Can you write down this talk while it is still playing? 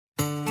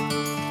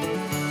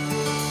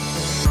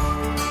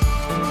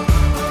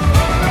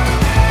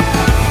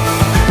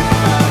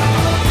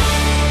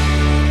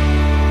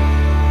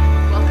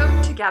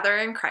together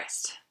in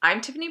Christ.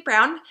 I'm Tiffany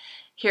Brown,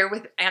 here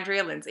with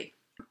Andrea Lindsay.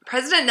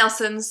 President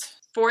Nelson's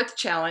fourth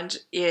challenge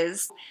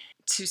is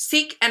to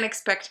seek and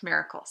expect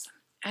miracles.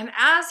 And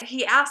as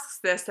he asks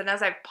this, and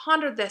as I've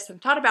pondered this and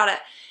thought about it,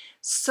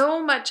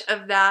 so much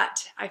of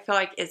that I feel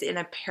like is in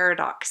a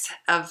paradox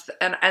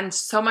and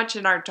so much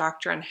in our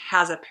doctrine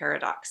has a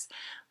paradox.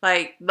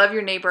 Like, love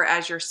your neighbor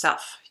as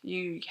yourself.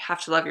 You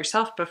have to love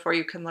yourself before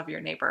you can love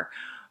your neighbor.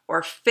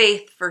 Or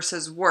faith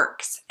versus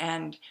works,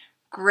 and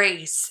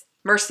grace,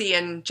 mercy,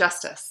 and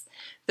justice.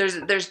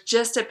 There's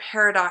just a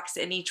paradox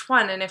in each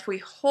one, and if we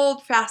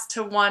hold fast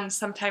to one,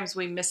 sometimes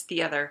we miss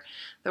the other.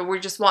 That we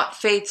just want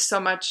faith so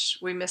much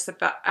we miss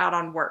out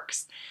on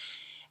works,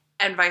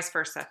 and vice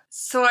versa.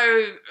 So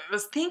I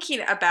was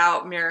thinking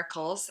about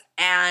miracles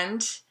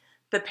and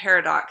the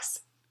paradox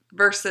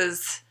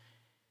versus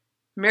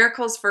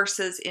miracles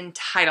versus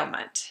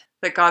entitlement.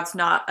 That God's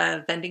not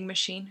a vending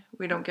machine.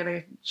 We don't get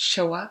to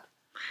show up.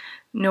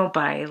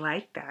 Nobody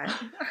like that.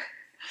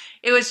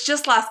 It was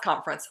just last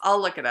conference.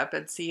 I'll look it up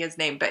and see his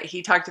name, but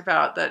he talked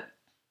about that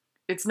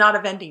it's not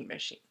a vending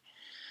machine.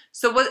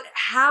 So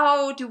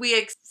how do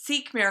we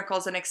seek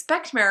miracles and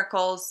expect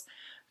miracles,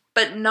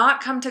 but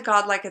not come to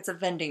God like it's a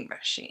vending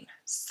machine?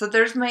 So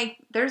there's my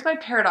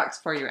paradox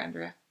for you,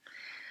 Andrea.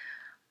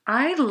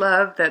 I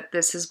love that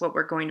this is what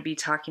we're going to be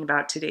talking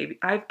about today.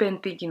 I've been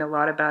thinking a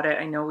lot about it.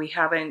 I know we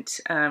haven't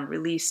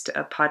released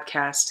a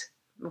podcast.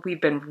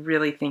 We've been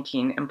really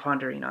thinking and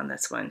pondering on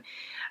this one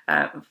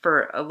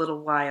for a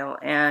little while.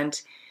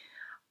 And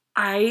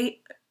I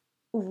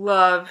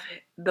love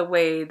the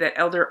way that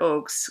Elder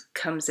Oaks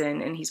comes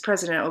in, and he's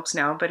President Oaks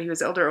now, but he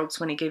was Elder Oaks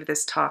when he gave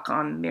this talk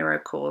on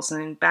miracles.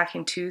 And back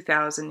in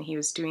 2000, he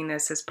was doing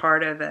this as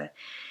part of an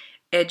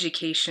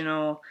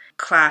educational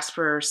class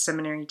for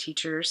seminary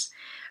teachers.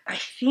 I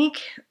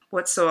think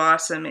what's so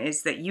awesome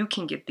is that you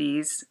can get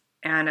these,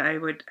 and I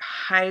would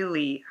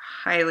highly,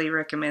 highly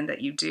recommend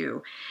that you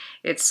do.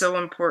 It's so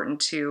important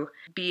to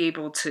be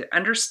able to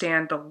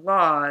understand the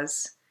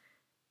laws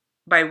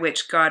by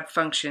which God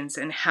functions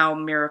and how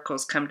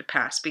miracles come to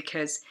pass,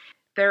 because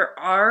there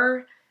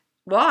are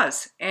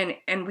laws, and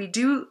we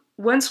do,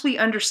 once we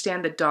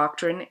understand the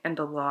doctrine and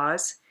the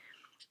laws,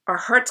 our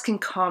hearts can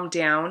calm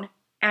down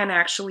and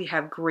actually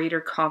have greater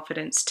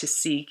confidence to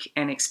seek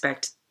and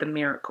expect the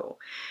miracle.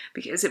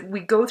 Because if we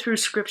go through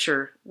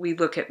scripture, we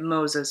look at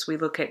Moses, we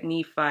look at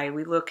Nephi,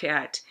 we look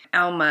at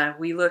Alma,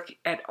 we look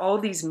at all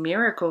these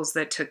miracles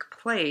that took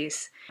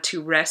place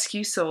to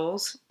rescue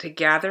souls, to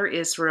gather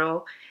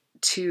Israel,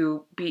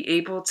 to be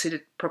able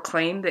to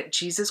proclaim that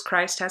Jesus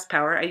Christ has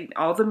power.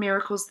 All the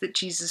miracles that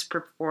Jesus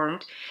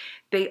performed,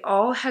 they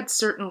all had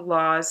certain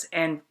laws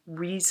and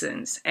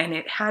reasons, and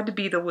it had to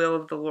be the will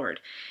of the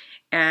Lord.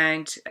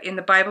 And in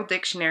the Bible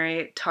dictionary,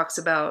 it talks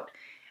about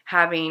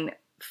having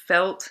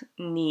felt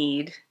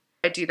need.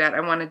 I do that. I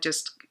want to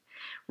just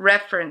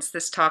reference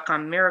this talk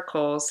on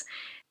miracles,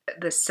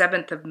 the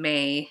 7th of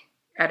May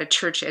at a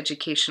church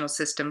educational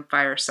system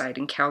fireside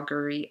in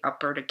Calgary,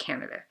 Alberta,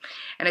 Canada.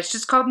 And it's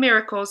just called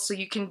Miracles, so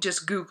you can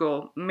just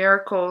Google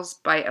Miracles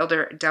by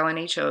Elder Dallin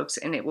H. Oaks,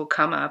 and it will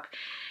come up,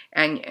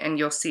 and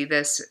you'll see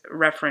this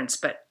reference.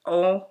 But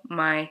oh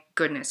my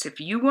goodness, if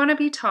you want to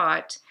be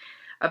taught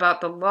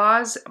about the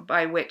laws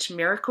by which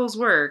miracles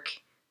work,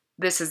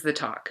 this is the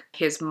talk.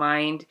 His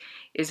mind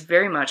is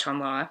very much on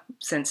law,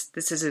 since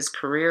this is his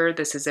career,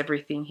 this is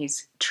everything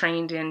he's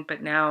trained in,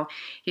 but now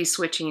he's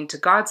switching to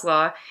God's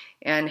law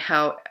and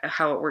how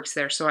it works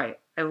there. So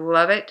I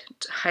love it.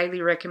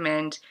 Highly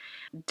recommend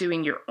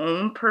doing your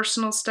own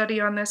personal study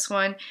on this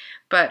one,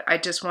 but I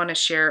just want to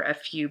share a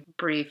few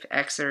brief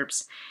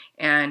excerpts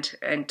and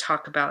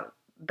talk about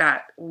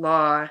that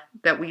law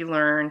that we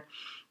learn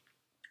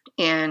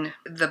in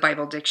the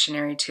Bible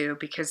dictionary too,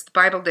 because the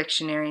Bible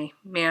dictionary,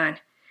 man,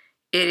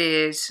 it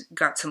is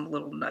got some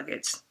little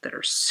nuggets that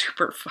are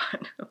super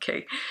fun.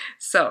 Okay,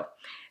 so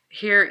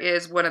here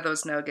is one of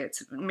those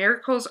nuggets.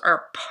 Miracles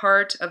are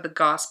part of the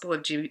gospel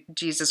of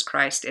Jesus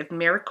Christ. If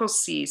miracles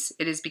cease,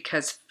 it is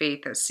because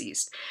faith has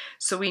ceased.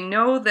 So we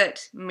know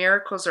that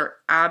miracles are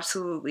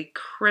absolutely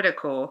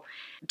critical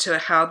to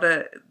how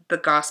the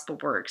gospel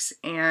works.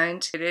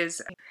 And it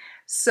is,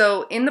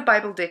 so in the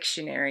Bible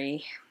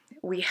dictionary,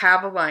 we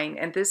have a line,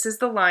 and this is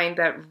the line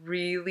that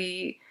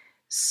really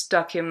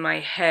stuck in my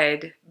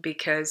head,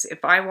 because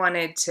if I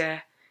wanted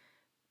to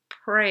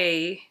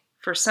pray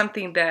for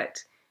something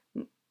that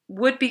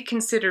would be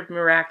considered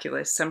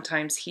miraculous,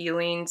 sometimes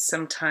healing,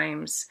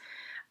 sometimes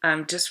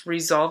just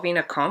resolving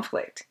a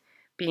conflict,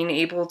 being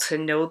able to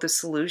know the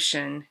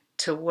solution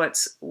to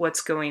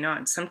what's going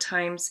on.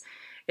 Sometimes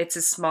it's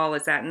as small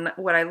as that. And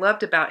what I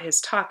loved about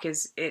his talk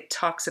is it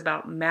talks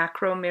about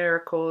macro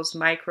miracles,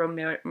 micro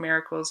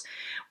miracles,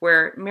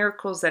 where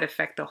miracles that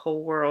affect the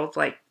whole world,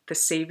 like the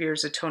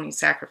Savior's atoning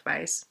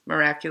sacrifice,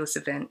 miraculous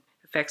event,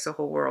 affects the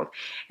whole world.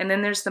 And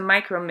then there's the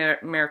micro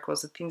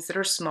miracles, the things that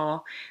are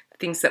small, the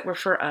things that were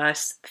for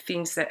us, the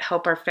things that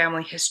help our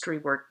family history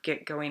work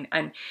get going.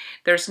 And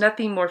there's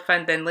nothing more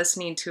fun than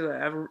listening to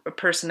a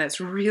person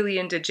that's really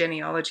into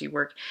genealogy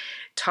work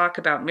talk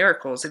about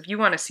miracles. If you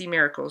want to see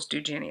miracles,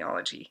 do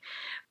genealogy.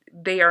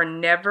 They are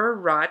never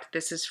wrought.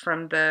 This is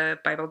from the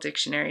Bible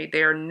dictionary.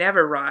 They are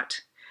never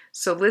wrought.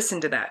 So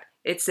listen to that.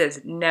 It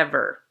says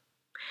never.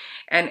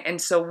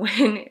 And so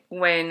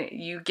when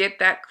you get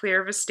that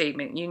clear of a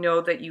statement, you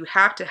know that you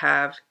have to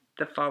have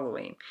the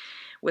following: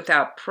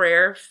 without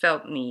prayer,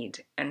 felt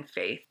need, and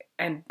faith.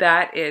 And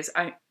that is,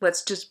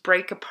 let's just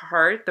break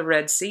apart the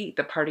Red Sea,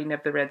 the parting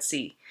of the Red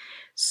Sea.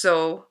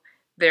 So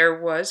there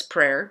was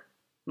prayer.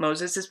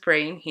 Moses is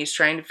praying. He's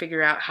trying to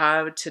figure out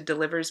how to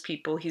deliver his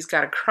people. He's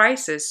got a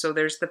crisis, so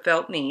there's the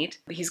felt need.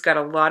 He's got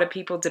a lot of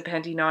people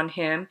depending on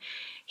him.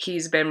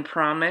 He's been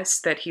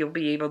promised that he'll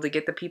be able to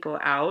get the people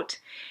out.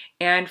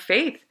 And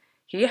faith.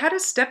 He had to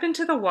step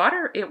into the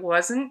water. It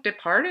wasn't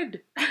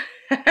departed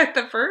at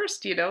the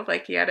first,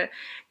 like he had to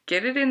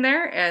get it in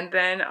there, and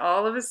then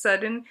all of a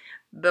sudden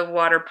the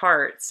water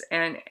parts.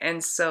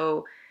 And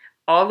so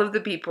all of the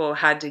people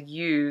had to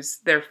use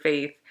their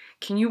faith.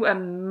 Can you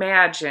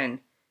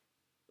imagine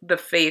the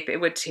faith it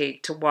would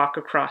take to walk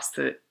across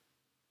the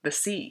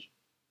sea?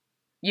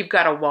 You've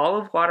got a wall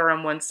of water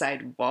on one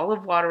side, wall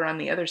of water on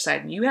the other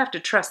side, and you have to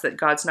trust that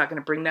God's not going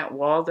to bring that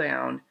wall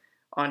down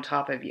on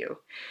top of you.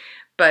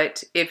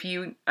 But if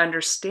you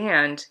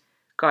understand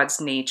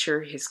God's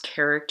nature, his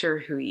character,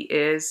 who he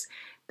is,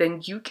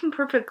 then you can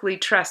perfectly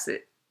trust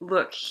it.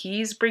 Look,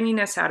 he's bringing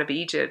us out of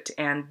Egypt,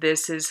 and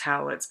this is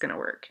how it's going to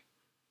work.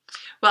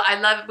 Well, I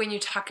love when you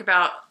talk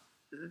about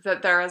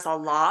that there is a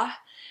law.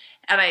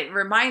 And it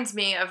reminds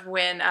me of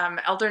when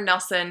Elder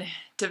Nelson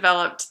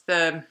developed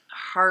the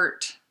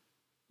heart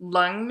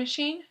lung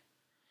machine.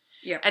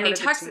 Yeah, and he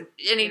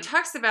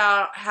talks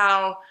about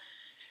how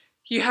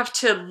you have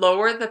to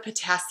lower the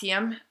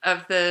potassium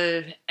of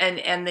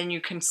and then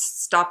you can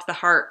stop the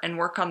heart and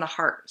work on the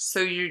heart.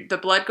 So the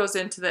blood goes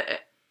into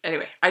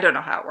anyway, I don't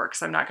know how it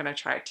works. I'm not going to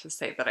try to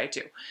say that I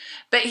do.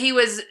 But he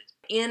was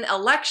in a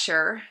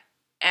lecture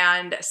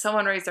and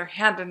someone raised their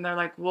hand and they're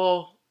like,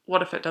 well,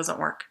 what if it doesn't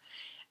work?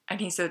 And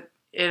he said,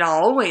 it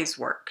always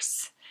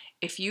works.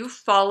 If you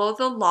follow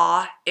the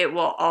law, it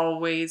will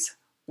always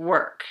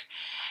work.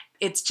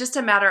 It's just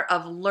a matter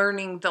of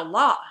learning the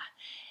law.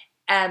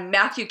 And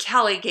Matthew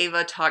Kelly gave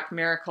a talk,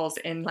 Miracles,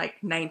 in like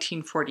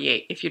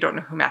 1948. If you don't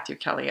know who Matthew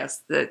Kelly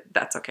is,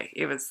 that's okay.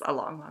 It was a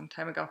long, long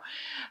time ago.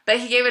 But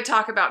he gave a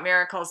talk about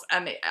miracles,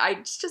 and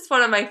it's just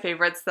one of my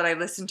favorites that I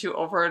listen to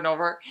over and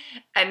over.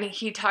 And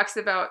he talks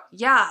about,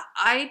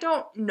 I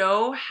don't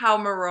know how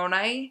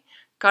Moroni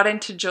got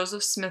into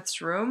Joseph Smith's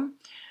room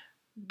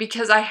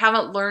because I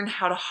haven't learned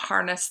how to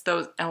harness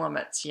those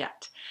elements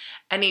yet.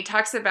 And he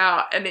talks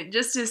about, and it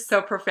just is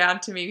so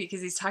profound to me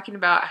because he's talking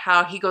about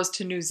how he goes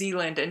to New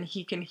Zealand and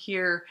he can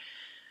hear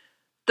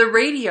the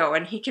radio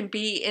and he can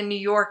be in New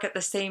York at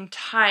the same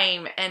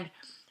time, and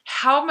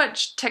how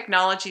much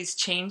technology's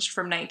changed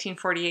from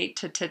 1948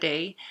 to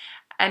today.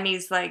 And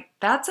he's like,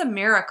 that's a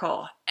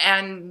miracle.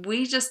 And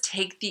we just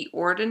take the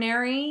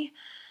ordinary,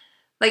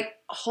 like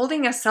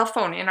holding a cell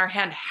phone in our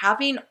hand,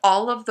 having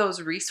all of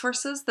those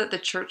resources that the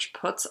church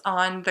puts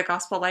on the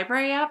Gospel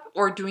Library app,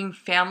 or doing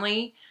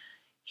family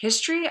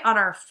history on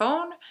our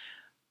phone.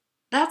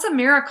 That's a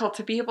miracle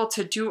to be able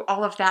to do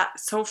all of that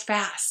so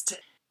fast.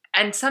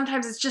 And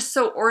sometimes it's just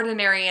so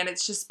ordinary and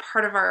it's just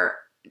part of our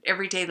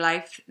everyday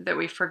life that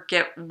we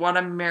forget what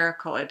a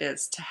miracle it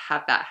is to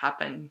have that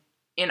happen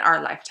in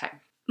our lifetime.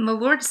 The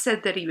Lord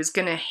said that he was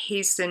going to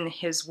hasten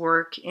his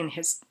work in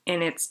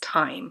its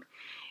time.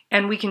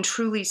 And we can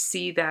truly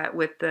see that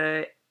with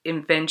the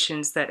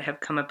inventions that have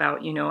come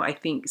about. I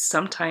think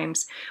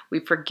sometimes we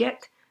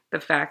forget the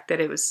fact that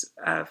it was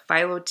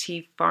Philo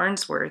T.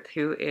 Farnsworth,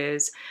 who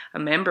is a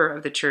member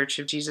of the Church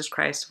of Jesus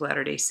Christ of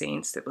Latter-day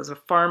Saints, that was a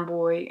farm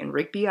boy in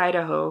Rigby,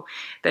 Idaho,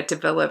 that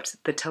developed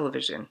the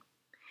television.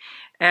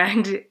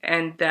 And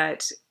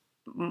that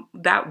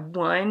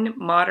one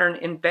modern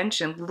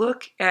invention,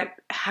 look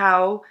at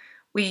how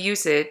we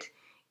use it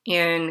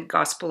in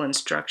gospel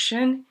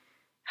instruction,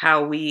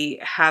 how we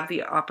have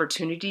the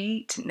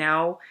opportunity to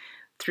now,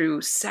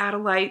 through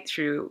satellite,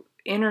 through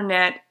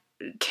internet,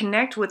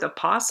 connect with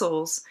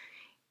apostles,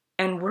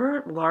 and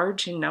we're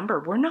large in number.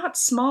 We're not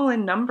small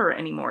in number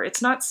anymore.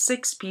 It's not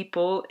 6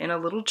 people in a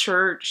little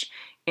church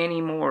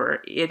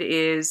anymore. It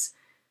is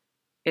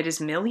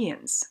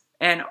millions,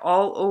 and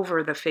all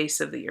over the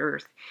face of the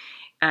earth.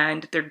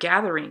 And they're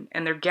gathering,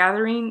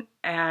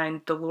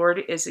 and the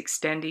Lord is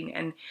extending.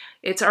 And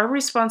it's our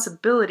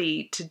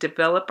responsibility to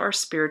develop our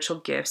spiritual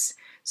gifts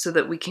so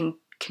that we can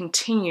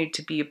continue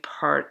to be a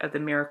part of the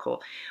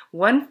miracle.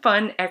 One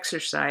fun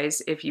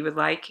exercise, if you would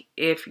like,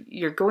 if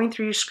you're going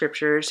through your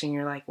scriptures and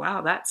you're like,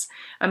 wow, that's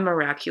a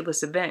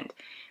miraculous event,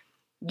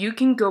 you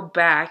can go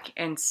back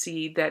and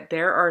see that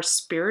there are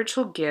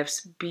spiritual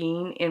gifts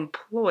being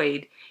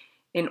employed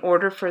in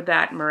order for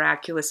that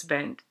miraculous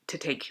event to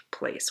take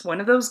place. One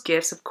of those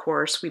gifts, of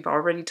course, we've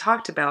already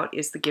talked about,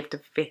 is the gift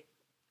of faith.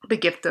 The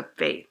gift of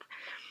faith.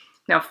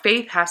 Now,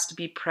 faith has to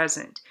be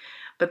present.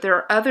 But there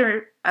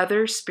are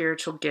other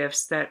spiritual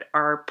gifts that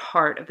are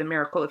part of the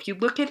miracle. If you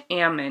look at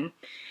Ammon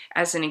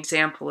as an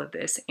example of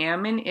this,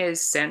 Ammon is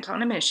sent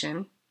on a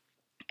mission,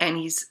 and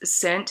he's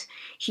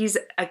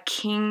a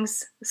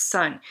king's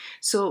son.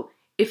 So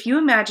if you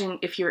imagine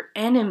if your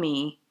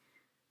enemy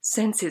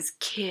sends his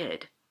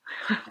kid,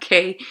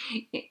 okay,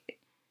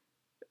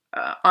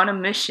 on a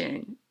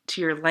mission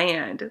to your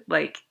land,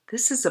 like,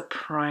 this is a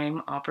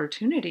prime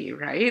opportunity,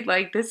 right?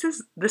 Like, this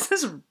is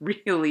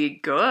really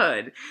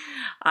good.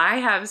 I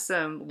have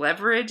some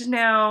leverage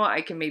now.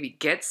 I can maybe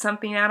get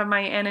something out of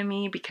my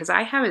enemy because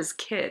I have his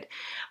kid.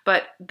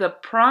 But the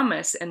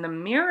promise and the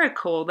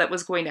miracle that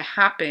was going to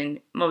happen,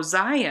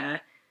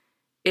 Mosiah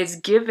is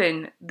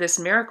given this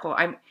miracle.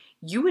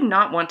 You would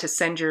not want to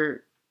send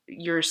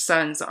your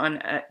sons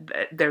on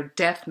their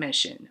death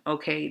mission,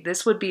 okay?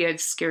 This would be a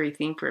scary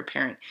thing for a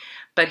parent.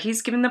 But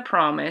he's given the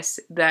promise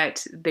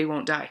that they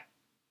won't die,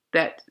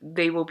 that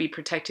they will be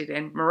protected.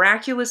 And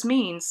miraculous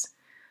means,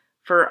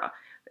 for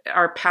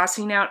our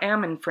passing out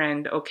Ammon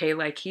friend, okay,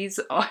 like, he's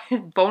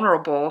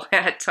vulnerable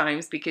at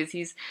times because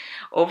he's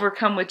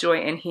overcome with joy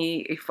and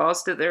he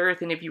falls to the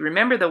earth. And if you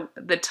remember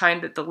the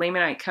time that the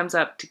Lamanite comes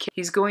up to kill,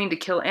 he's going to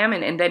kill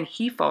Ammon and then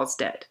he falls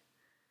dead,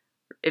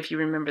 if you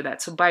remember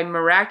that. So by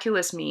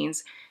miraculous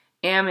means,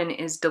 Ammon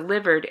is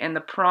delivered, and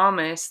the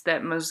promise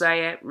that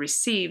Mosiah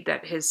received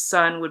that his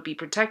son would be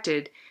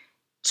protected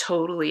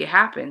totally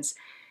happens.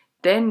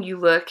 Then you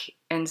look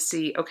and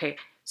see, okay,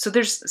 so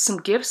there's some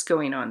gifts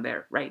going on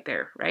there, right?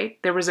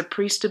 There was a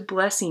priesthood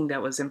blessing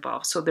that was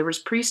involved. So there was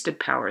priesthood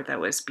power that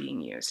was being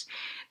used.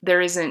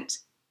 There isn't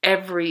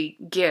every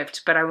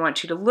gift, but I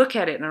want you to look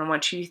at it and I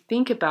want you to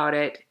think about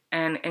it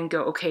and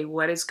go, okay,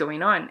 what is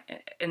going on?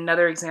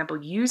 Another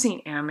example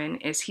using Ammon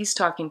is he's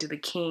talking to the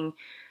king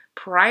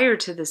prior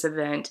to this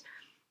event,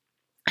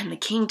 and the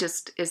king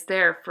just is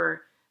there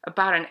for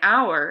about an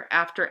hour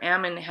after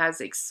Ammon has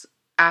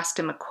asked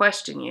him a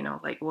question,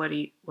 like, what do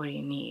you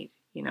need?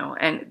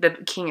 And the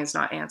king is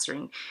not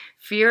answering.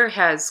 Fear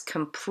has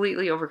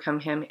completely overcome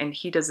him, and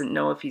he doesn't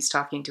know if he's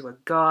talking to a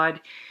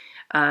god.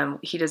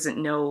 He doesn't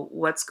know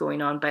what's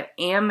going on, but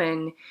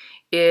Ammon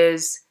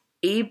is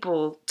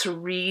able to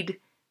read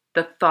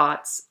the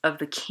thoughts of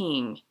the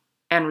king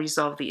and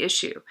resolve the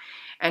issue.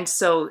 And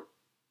so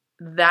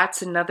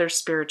that's another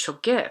spiritual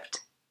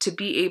gift. To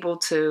be able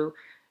to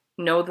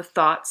know the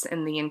thoughts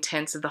and the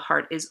intents of the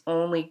heart is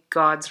only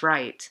God's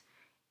right.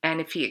 And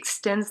if he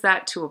extends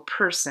that to a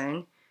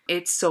person,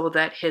 it's so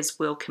that his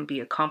will can be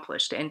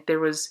accomplished. And there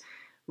was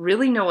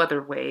really no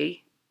other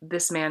way.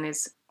 This man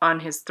is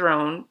on his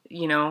throne,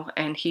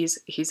 and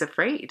he's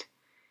afraid.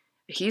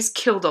 He's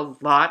killed a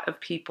lot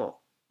of people.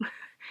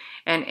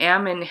 And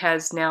Ammon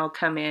has now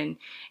come in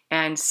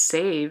and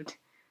saved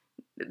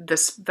the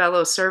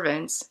fellow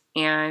servants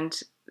and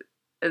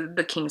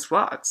the king's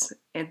flocks.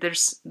 And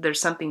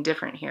there's something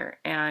different here.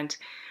 And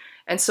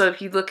so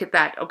if you look at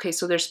that, okay,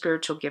 so there's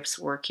spiritual gifts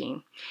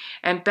working.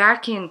 And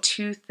back in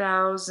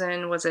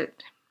 2000,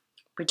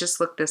 we just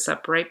looked this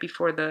up right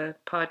before the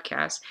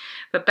podcast,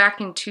 but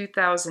back in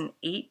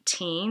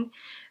 2018,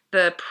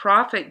 the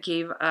prophet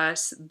gave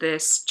us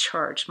this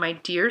charge. My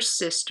dear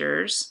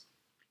sisters,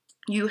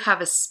 you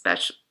have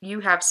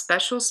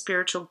special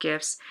spiritual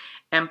gifts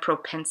and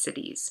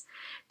propensities.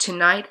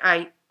 Tonight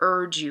I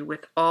urge you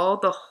with all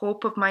the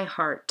hope of my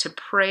heart to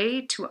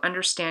pray to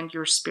understand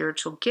your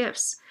spiritual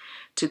gifts,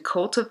 to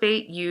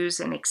cultivate, use,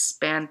 and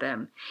expand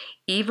them,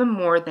 even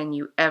more than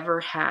you ever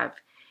have.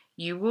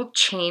 You will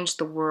change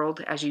the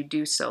world as you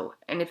do so.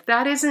 And if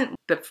that isn't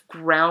the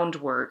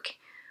groundwork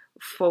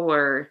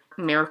for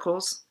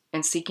miracles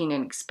and seeking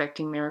and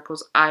expecting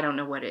miracles, I don't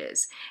know what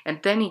is. And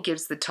then he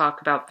gives the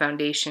talk about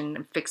foundation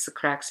and fix the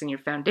cracks in your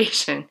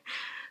foundation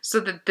so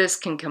that this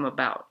can come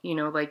about.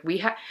 Like, we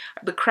have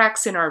the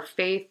cracks in our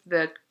faith,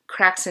 the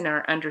cracks in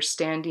our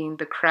understanding,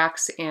 the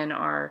cracks in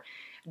our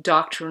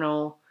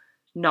doctrinal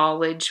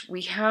knowledge.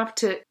 We have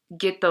to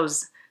get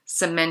those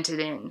cemented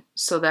in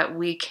so that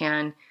we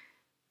can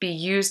be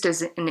used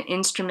as an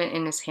instrument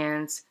in his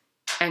hands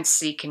and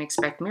seek and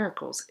expect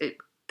miracles.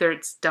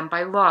 It's done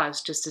by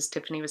laws, just as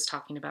Tiffany was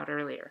talking about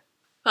earlier.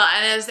 Well,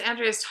 and as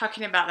Andrea is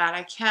talking about that,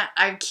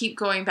 I keep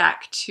going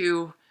back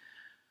to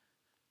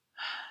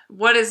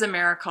what is a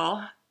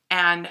miracle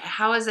and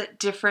how is it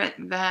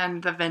different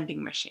than the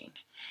vending machine?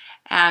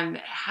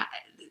 And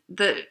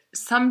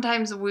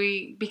sometimes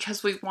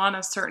because we want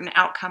a certain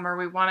outcome or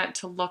we want it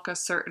to look a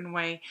certain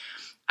way.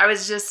 I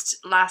was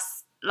just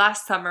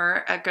last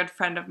summer, a good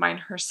friend of mine,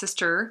 her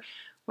sister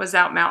was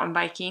out mountain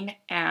biking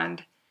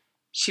and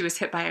she was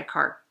hit by a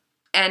car.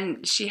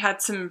 And she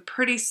had some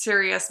pretty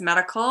serious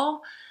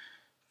medical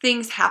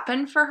things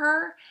happen for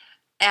her.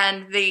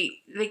 And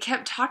they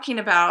kept talking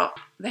about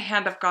the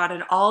hand of God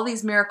and all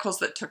these miracles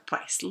that took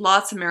place.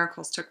 Lots of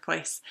miracles took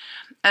place.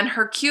 And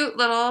her cute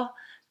little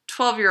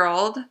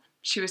 12-year-old,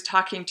 she was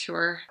talking to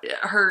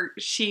her.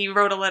 She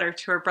wrote a letter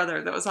to her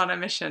brother that was on a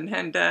mission.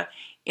 And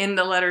in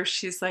the letter,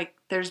 she's like,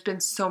 there's been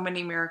so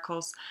many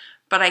miracles,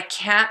 but I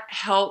can't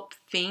help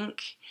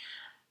think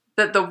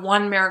that the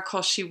one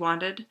miracle she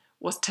wanted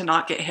was to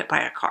not get hit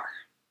by a car.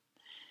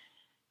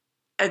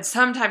 And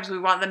sometimes we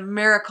want the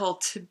miracle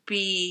to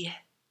be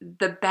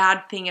the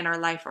bad thing in our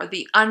life or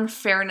the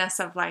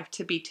unfairness of life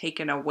to be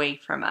taken away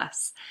from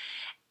us.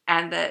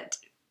 And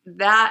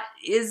that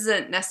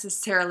isn't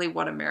necessarily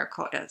what a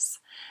miracle is.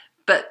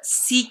 but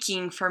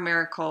seeking for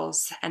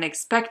miracles and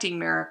expecting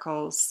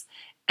miracles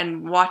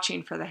and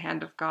watching for the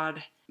hand of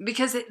God.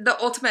 Because the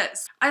ultimate,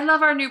 I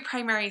love our new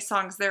primary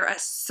songs. They're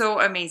so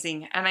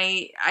amazing. And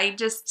I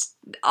just,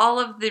 all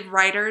of the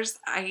writers,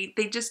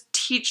 they just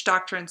teach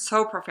doctrine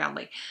so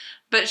profoundly.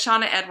 But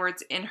Shauna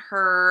Edwards, in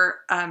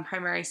her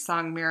primary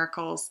song,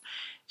 Miracles,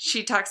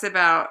 she talks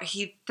about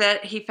he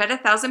fed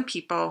 1,000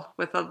 people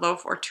with a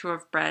loaf or two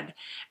of bread.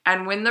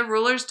 And when the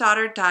ruler's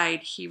daughter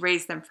died, he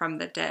raised them from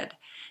the dead.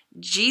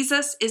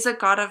 Jesus is a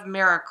God of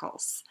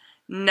miracles.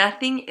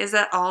 Nothing is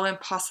at all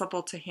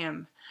impossible to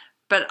him.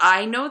 But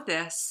I know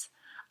this,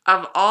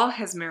 of all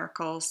his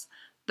miracles,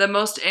 the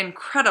most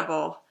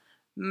incredible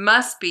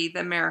must be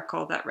the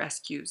miracle that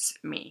rescues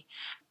me.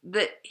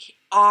 That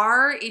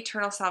our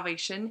eternal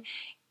salvation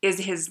is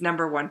his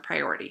number one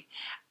priority.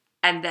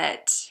 And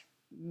that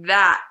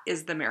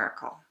is the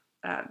miracle.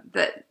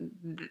 That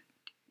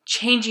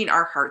changing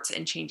our hearts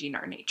and changing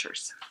our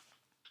natures.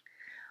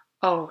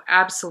 Oh,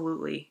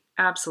 absolutely.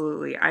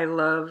 Absolutely. I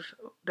love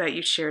that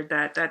you shared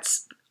that.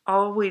 That's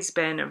always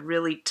been a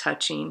really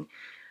touching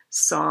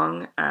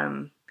song.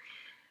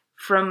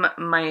 From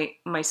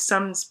my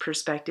son's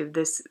perspective,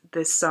 this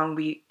song,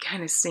 we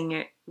kind of sing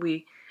it.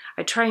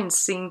 I try and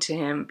sing to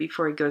him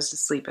before he goes to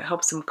sleep. It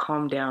helps him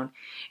calm down.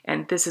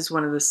 And this is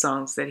one of the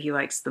songs that he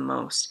likes the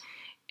most.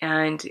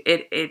 And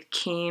it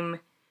came,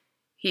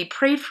 he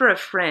prayed for a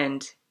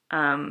friend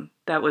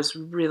that was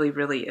really,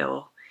 really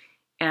ill.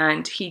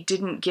 And he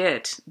didn't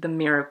get the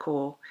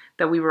miracle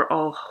that we were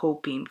all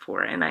hoping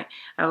for. And I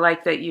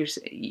like that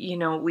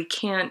we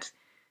can't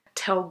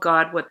tell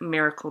God what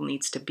miracle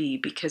needs to be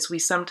because we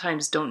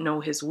sometimes don't know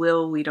his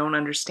will. We don't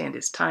understand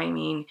his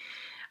timing.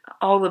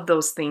 All of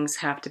those things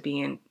have to be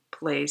in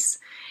place.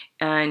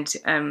 And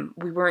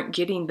we weren't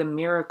getting the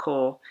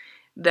miracle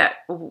that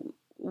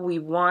we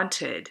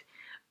wanted.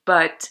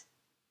 But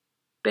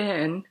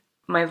Ben,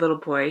 my little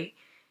boy,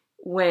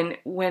 when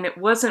it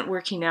wasn't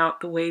working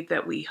out the way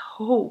that we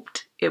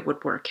hoped it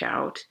would work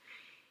out,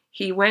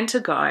 he went to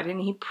God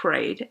and he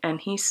prayed and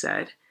he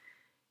said,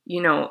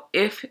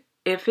 if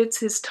it's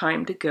his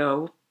time to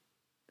go,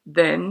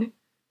 then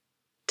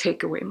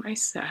take away my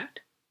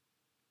sad.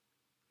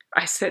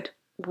 I said,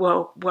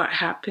 well, what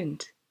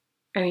happened?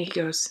 And he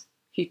goes,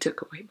 he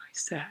took away my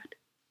sad.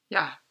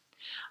 Yeah.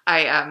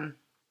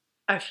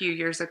 A few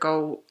years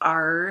ago,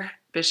 our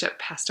bishop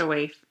passed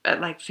away at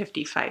like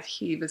 55.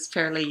 He was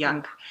fairly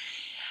young.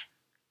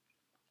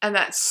 And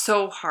that's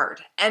so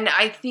hard. And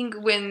I think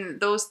when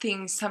those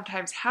things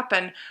sometimes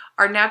happen,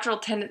 our natural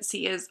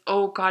tendency is,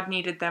 oh, God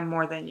needed them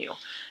more than you.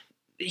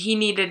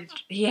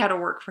 He had a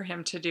work for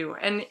him to do.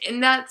 And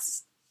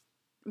that's,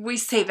 we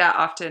say that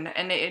often.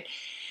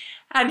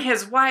 And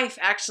his wife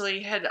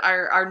actually had,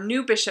 our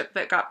new bishop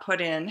that got put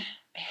in,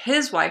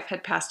 his wife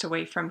had passed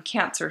away from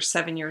cancer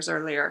 7 years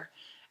earlier.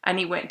 And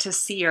he went to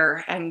see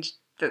her, and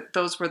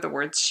those were the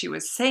words she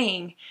was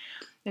saying.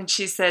 And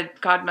she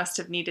said, God must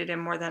have needed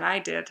him more than I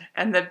did.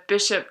 And the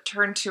bishop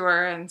turned to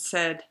her and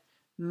said,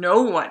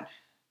 no one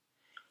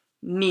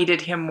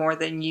needed him more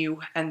than you,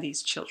 and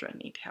these children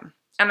need him.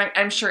 And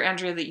I'm sure,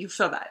 Andrea, that you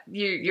feel that.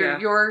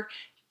 Your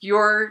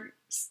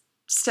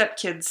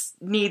stepkids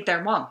need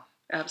their mom.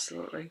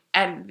 Absolutely.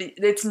 And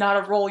it's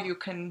not a role you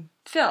can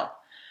fill.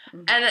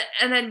 Mm-hmm.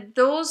 And then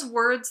those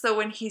words, though,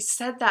 when he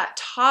said that,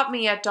 taught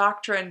me a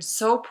doctrine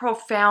so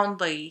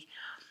profoundly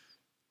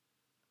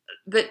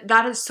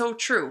that is so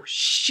true.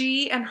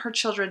 She and her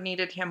children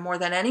needed him more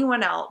than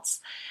anyone else,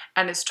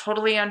 and it's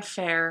totally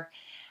unfair.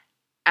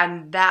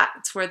 And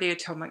that's where the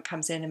atonement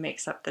comes in and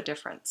makes up the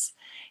difference.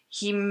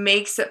 He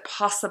makes it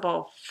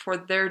possible for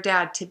their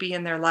dad to be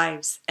in their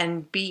lives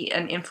and be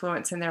an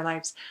influence in their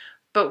lives.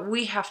 But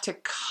we have to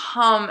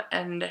come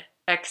and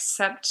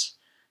accept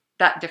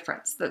that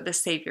difference that the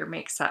Savior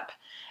makes up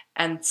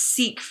and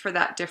seek for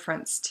that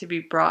difference to be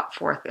brought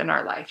forth in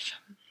our life.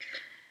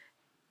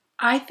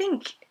 I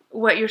think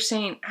what you're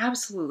saying,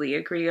 absolutely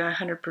agree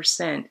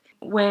 100%.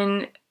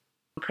 When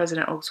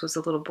President Oaks was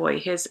a little boy,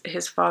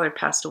 his father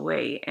passed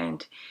away.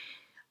 And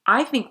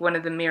I think one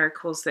of the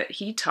miracles that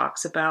he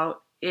talks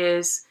about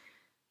is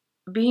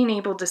being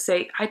able to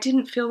say, I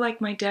didn't feel like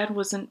my dad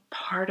wasn't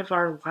part of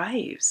our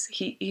lives.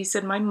 He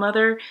said, my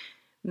mother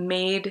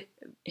made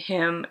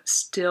him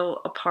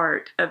still a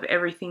part of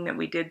everything that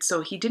we did.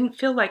 So he didn't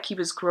feel like he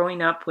was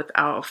growing up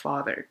without a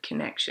father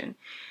connection.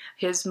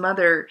 His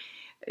mother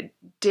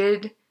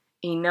did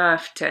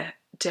enough to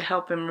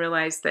help him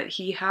realize that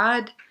he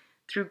had,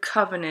 through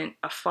covenant,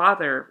 a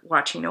father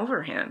watching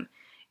over him.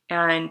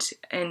 And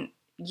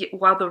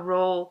while the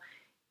role,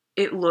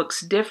 it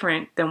looks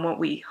different than what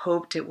we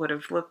hoped it would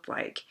have looked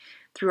like,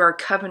 through our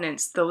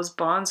covenants, those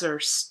bonds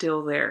are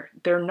still there.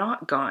 They're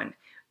not gone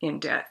in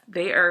death.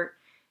 They are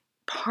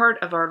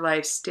part of our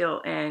lives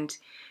still. And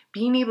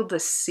being able to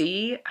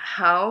see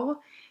how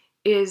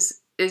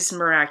is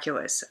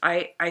miraculous.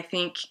 I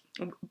think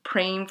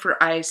praying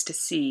for eyes to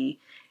see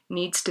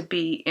needs to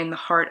be in the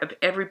heart of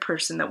every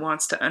person that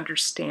wants to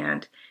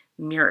understand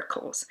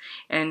miracles.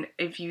 And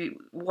if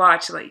you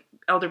watch, like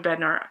Elder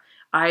Bednar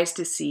eyes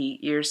to see,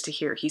 ears to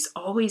hear. He's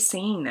always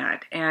saying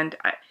that. And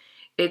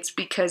it's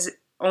because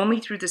only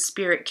through the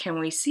Spirit can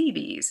we see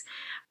these.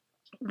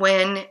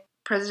 When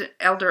President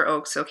Elder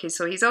Oaks, okay,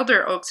 so he's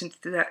Elder Oaks in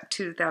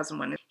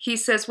 2001. He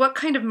says, what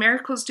kind of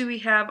miracles do we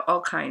have?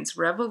 All kinds.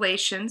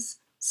 Revelations.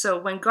 So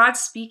when God's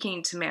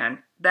speaking to man,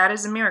 that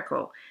is a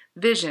miracle.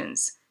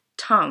 Visions,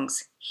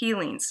 tongues,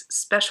 healings,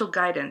 special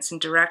guidance and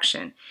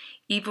direction.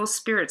 Evil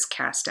spirits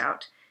cast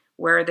out.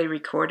 Where are they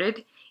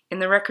recorded? In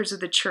the records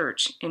of the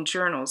church, in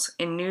journals,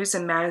 in news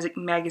and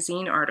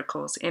magazine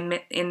articles, in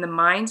the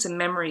minds and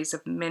memories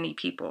of many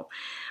people.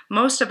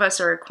 Most of us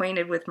are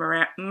acquainted with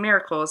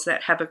miracles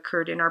that have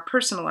occurred in our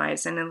personal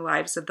lives and in the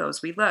lives of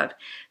those we love,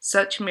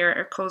 such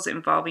miracles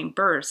involving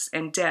births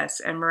and deaths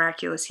and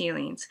miraculous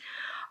healings.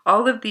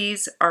 All of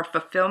these are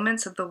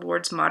fulfillments of the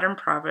Lord's modern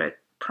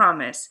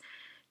promise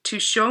to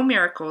show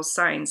miracles,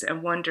 signs,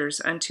 and wonders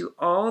unto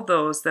all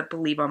those that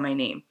believe on my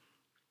name.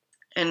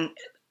 And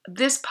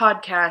this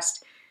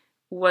podcast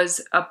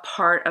was a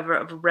part of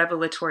a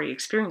revelatory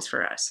experience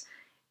for us.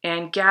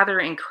 And Gather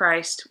in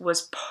Christ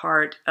was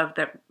part of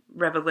that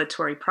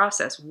revelatory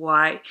process.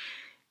 Why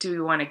do we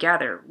want to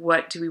gather?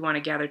 What do we want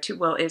to gather to?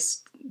 Well,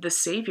 it's the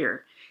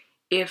Savior.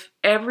 If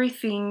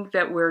everything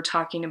that we're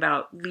talking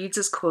about leads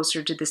us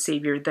closer to the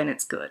Savior, then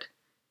it's good.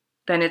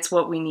 Then it's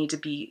what we need to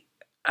be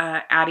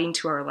adding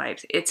to our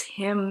lives. It's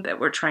Him that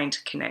we're trying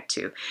to connect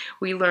to.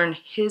 We learn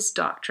His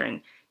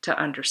doctrine to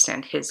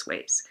understand His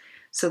ways,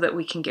 so that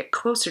we can get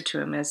closer to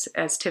Him,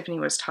 as Tiffany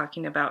was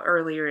talking about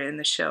earlier in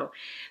the show.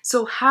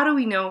 So how do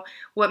we know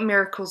what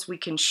miracles we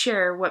can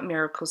share, what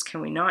miracles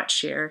can we not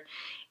share?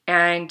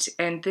 And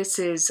this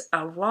is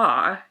a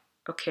law,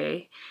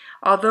 okay?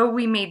 Although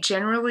we may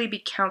generally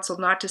be counseled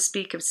not to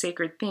speak of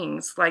sacred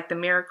things, like the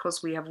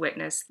miracles we have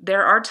witnessed,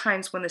 there are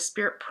times when the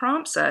Spirit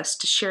prompts us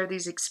to share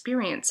these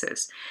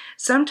experiences,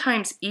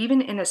 sometimes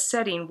even in a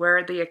setting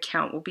where the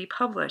account will be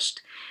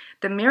published.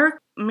 The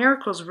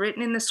miracles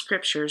written in the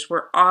scriptures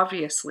were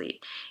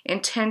obviously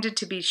intended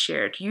to be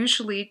shared,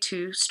 usually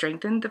to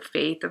strengthen the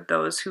faith of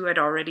those who had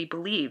already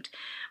believed.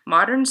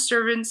 Modern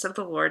servants of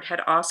the Lord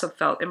had also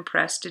felt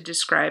impressed to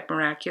describe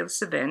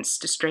miraculous events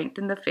to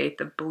strengthen the faith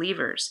of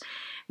believers.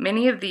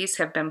 Many of these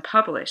have been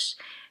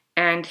published,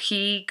 and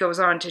he goes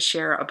on to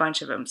share a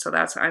bunch of them. So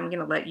I'm going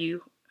to let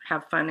you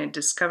have fun and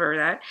discover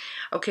that.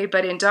 Okay,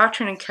 but in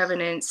Doctrine and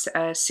Covenants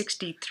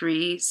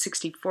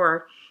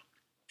 63-64,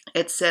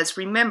 it says,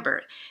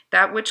 remember,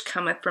 that which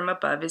cometh from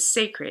above is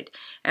sacred,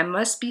 and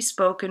must be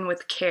spoken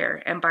with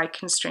care and by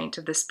constraint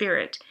of the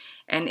Spirit.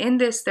 And in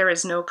this there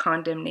is no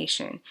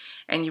condemnation,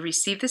 and you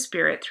receive the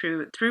Spirit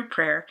through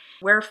prayer.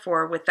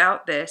 Wherefore,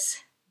 without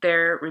this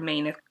there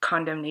remaineth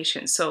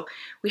condemnation. So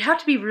we have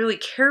to be really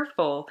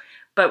careful,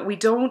 but we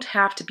don't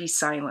have to be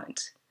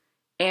silent.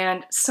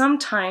 And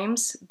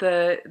sometimes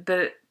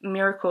the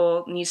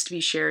miracle needs to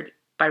be shared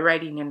by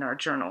writing in our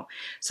journal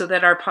so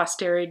that our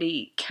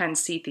posterity can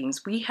see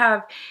things. We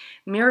have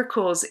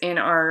miracles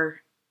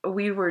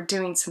we were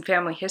doing some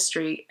family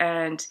history,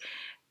 and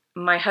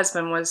my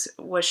husband was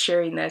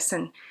sharing this,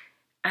 and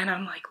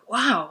I'm like,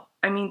 wow,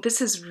 I mean,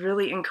 this is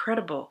really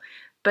incredible,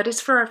 but it's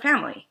for our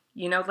family.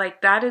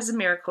 Like that is a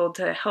miracle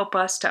to help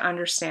us to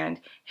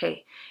understand,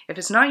 hey, if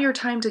it's not your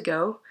time to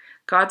go,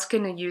 God's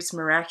going to use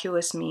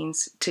miraculous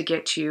means to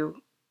get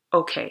you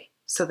okay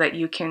so that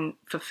you can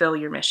fulfill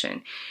your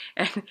mission.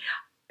 And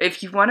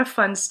if you want a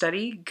fun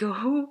study,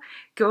 go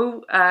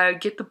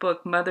get the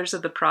book Mothers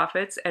of the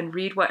Prophets and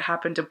read what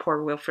happened to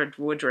poor Wilford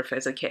Woodruff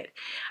as a kid.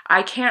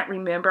 I can't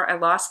remember. I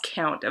lost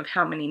count of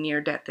how many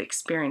near-death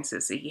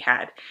experiences he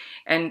had.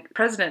 And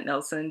President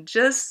Nelson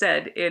just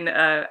said in,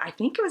 I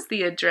think it was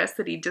the address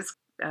that he just,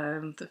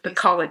 the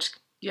college,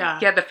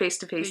 the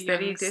face-to-face that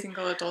he did.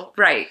 Single adult.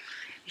 Right.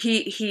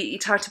 He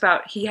talked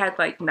about he had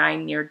like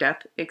 9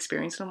 near-death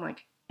experiences. And I'm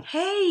like,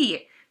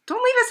 hey,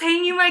 don't leave us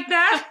hanging like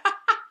that.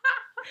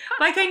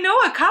 Like, I know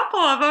a couple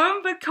of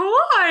them, but come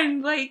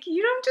on. Like,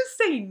 you don't just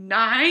say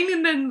 9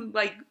 and then,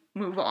 like,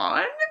 move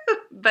on.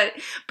 but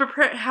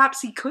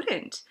perhaps he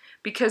couldn't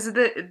because of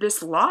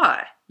this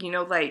law.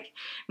 Like,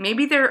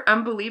 maybe there are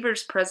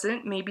unbelievers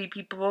present. Maybe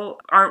people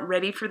aren't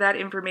ready for that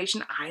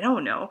information. I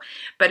don't know.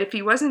 But if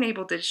he wasn't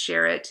able to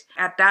share it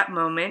at that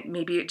moment,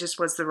 maybe it just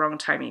was the wrong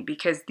timing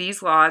because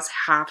these laws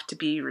have to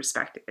be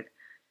respected.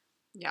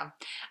 Yeah.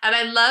 And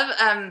I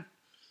love...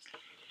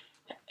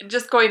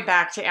 just going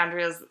back to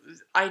Andrea's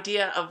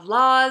idea of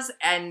laws,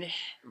 and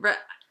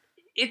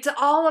it's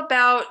all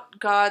about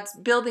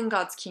building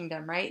God's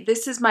kingdom, right?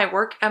 This is my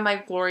work and my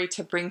glory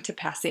to bring to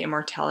pass the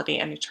immortality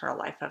and eternal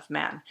life of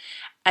man.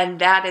 And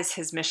that is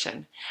His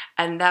mission.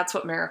 And that's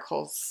what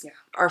miracles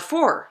are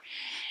for.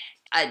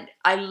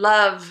 I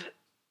love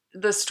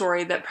the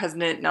story that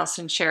President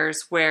Nelson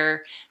shares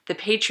where the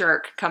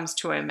patriarch comes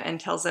to him and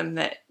tells him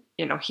that,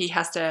 he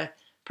has to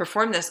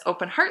perform this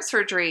open heart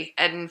surgery.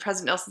 And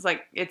President Nelson's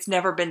like, it's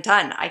never been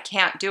done. I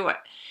can't do it.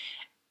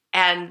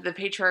 And the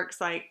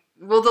patriarch's like,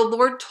 well, the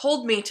Lord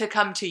told me to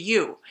come to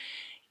you.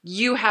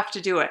 You have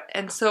to do it.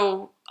 And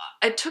so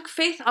it took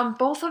faith on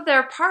both of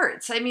their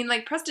parts. I mean,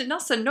 like President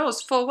Nelson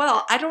knows full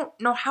well, I don't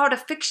know how to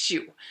fix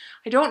you.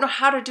 I don't know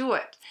how to do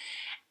it.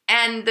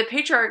 And the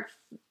patriarch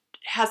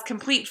has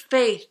complete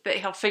faith that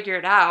he'll figure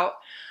it out.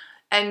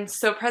 And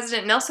so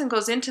President Nelson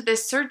goes into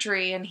this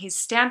surgery and he's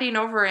standing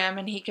over him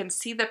and he can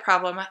see the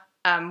problem.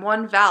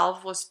 One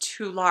valve was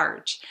too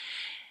large.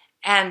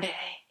 And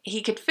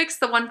he could fix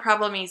the one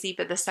problem easy,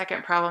 but the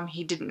second problem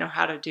he didn't know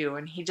how to do.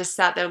 And he just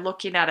sat there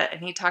looking at it,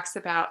 and he talks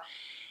about,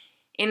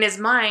 in his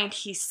mind,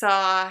 he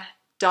saw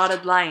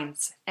dotted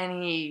lines,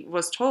 and he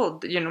was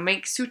told,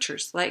 make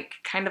sutures,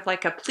 kind of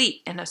like a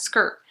pleat in a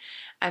skirt.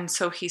 And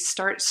so he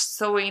starts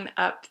sewing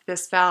up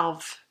this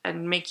valve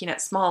and making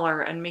it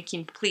smaller and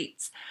making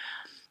pleats.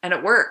 And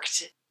it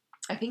worked.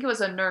 I think it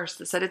was a nurse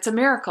that said, "It's a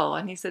miracle."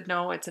 And he said,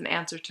 "No, it's an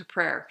answer to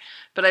prayer."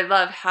 But I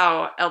love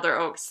how Elder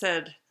Oaks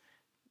said,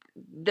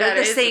 they're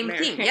the same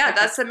thing. Yeah,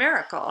 that's a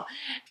miracle.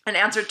 An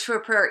answer to a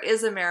prayer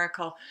is a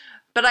miracle.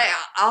 But I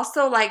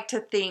also like to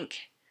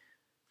think,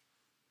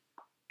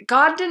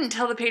 God didn't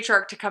tell the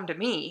patriarch to come to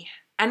me,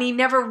 and he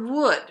never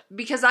would,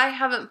 because I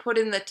haven't put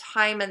in the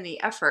time and the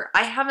effort.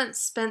 I haven't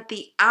spent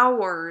the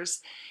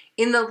hours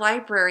in the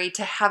library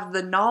to have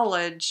the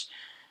knowledge.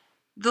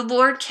 The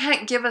Lord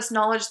can't give us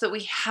knowledge that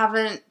we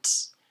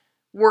haven't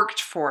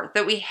worked for,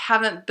 that we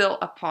haven't built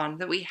upon,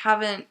 that we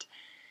haven't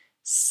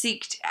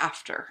seeked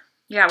after.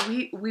 Yeah,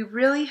 we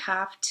really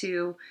have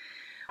to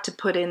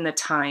put in the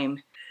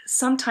time.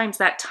 Sometimes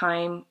that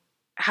time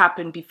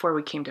happened before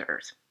we came to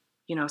earth.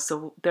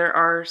 So there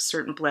are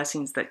certain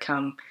blessings that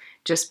come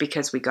just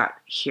because we got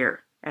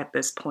here at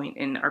this point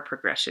in our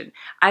progression.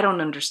 I don't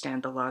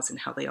understand the laws and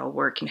how they all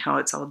work and how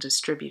it's all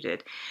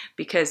distributed,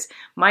 because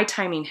my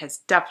timing has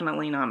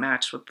definitely not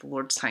matched with the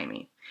Lord's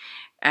timing.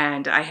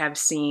 And I have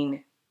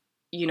seen,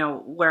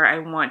 where I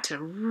want to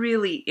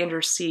really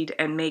intercede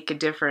and make a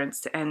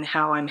difference, and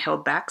how I'm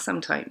held back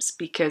sometimes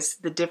because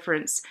the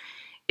difference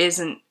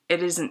isn't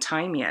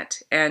time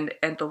yet. And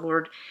the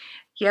Lord,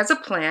 he has a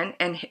plan,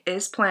 and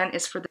his plan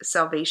is for the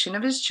salvation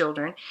of his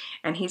children,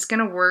 and he's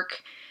going to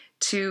work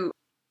to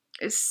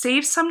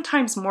save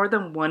sometimes more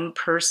than one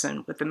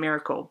person with a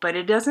miracle. But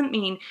it doesn't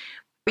mean...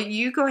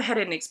 You go ahead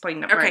and explain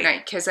that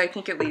right, because I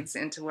think it leads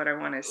into what I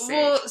want to say.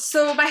 Well,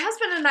 so my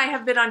husband and I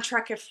have been on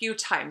Trek a few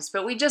times,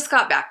 but we just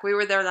got back. We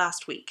were there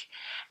last week.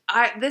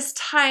 This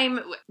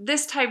time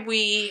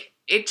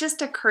it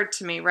just occurred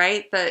to me,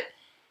 right, that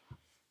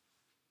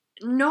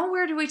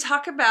nowhere do we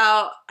talk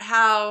about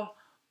how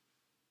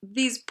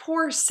these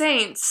poor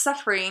saints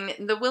suffering,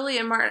 the Willie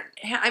and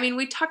Martin,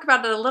 we talk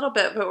about it a little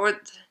bit,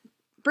 but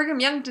Brigham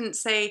Young didn't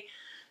say,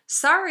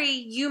 "Sorry,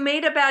 you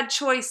made a bad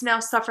choice,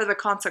 now suffer the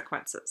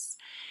consequences."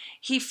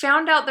 He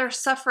found out their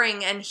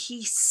suffering and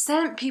he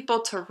sent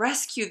people to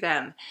rescue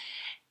them.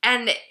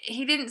 And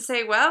he didn't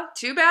say, "Well,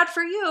 too bad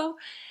for you."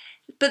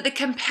 But the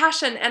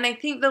compassion, and I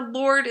think the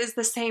Lord is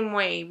the same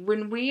way.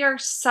 When we are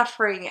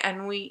suffering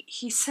and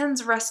he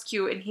sends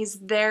rescue, and he's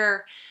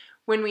there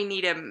when we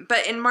need him.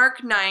 But in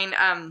Mark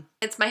 9,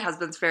 it's my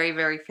husband's very,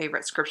 very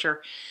favorite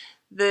scripture.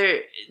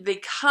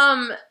 They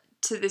come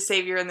to the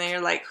Savior and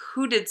they're like,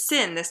 "Who did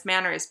sin, this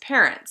man or his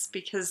parents?"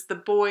 Because the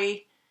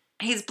boy,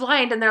 he's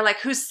blind, and they're like,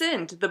 "Who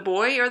sinned, the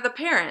boy or the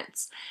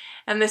parents?"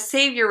 And the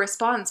Savior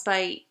responds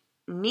by,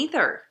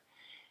 "Neither.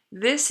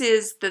 This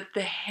is that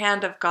the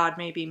hand of God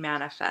may be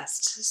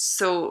manifest,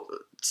 so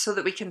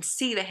that we can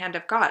see the hand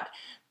of God.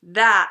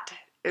 That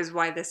is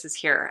why this is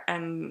here,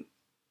 and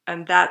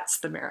that's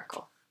the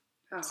miracle."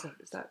 Oh. So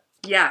is that?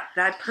 Yeah,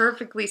 that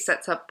perfectly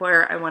sets up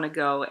where I want to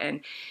go,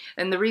 and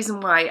the reason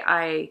why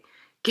I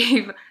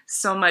gave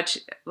so much,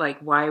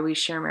 why we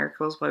share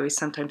miracles, why we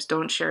sometimes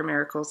don't share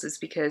miracles, is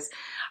because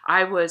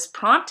I was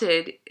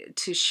prompted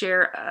to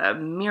share a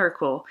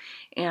miracle,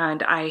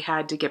 and I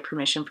had to get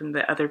permission from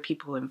the other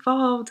people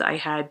involved. I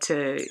had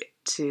to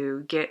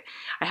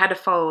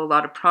follow a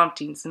lot of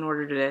promptings in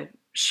order to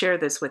share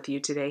this with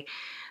you today.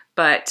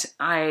 But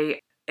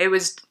it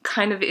was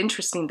kind of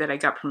interesting that I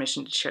got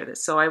permission to share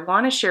this. So I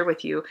want to share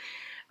with you,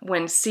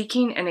 when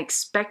seeking and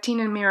expecting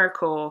a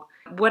miracle,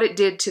 what it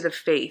did to the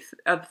faith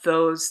of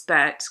those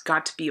that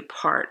got to be a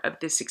part of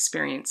this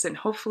experience. And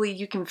hopefully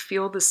you can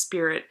feel the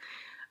spirit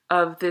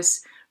of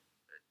this.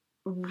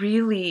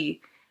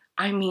 Really,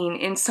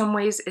 in some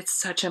ways it's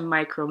such a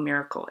micro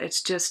miracle.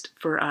 It's just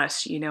for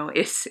us,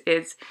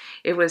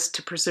 it was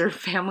to preserve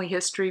family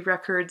history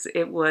records.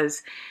 It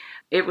was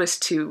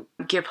to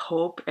give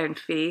hope and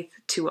faith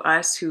to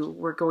us who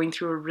were going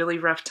through a really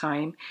rough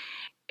time.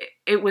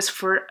 It was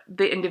for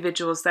the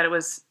individuals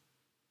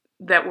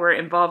that were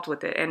involved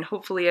with it, and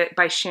hopefully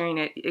by sharing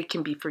it, it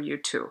can be for you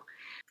too.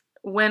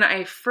 When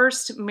I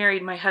first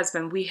married my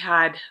husband, we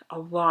had a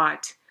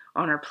lot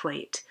on our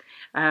plate.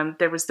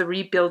 There was the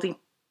rebuilding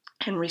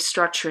and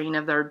restructuring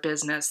of our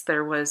business.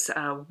 There was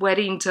a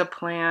wedding to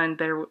plan.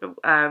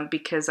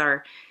 Because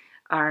our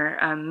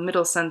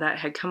middle son that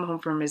had come home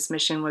from his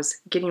mission was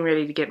getting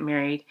ready to get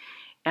married,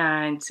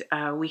 and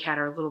we had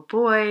our little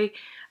boy.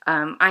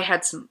 I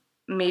had some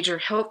major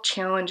health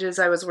challenges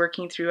I was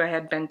working through. I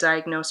had been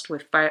diagnosed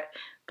with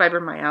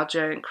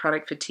fibromyalgia and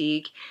chronic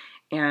fatigue,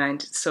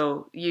 And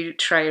so you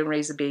try and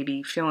raise a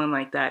baby feeling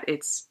like that,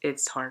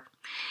 it's hard.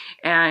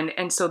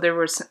 And so there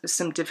were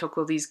some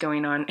difficulties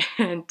going on.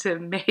 And to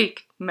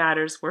make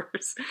matters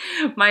worse,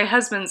 my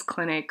husband's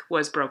clinic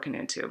was broken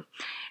into,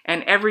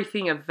 and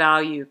everything of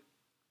value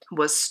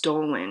was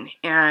stolen.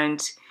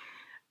 And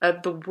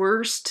the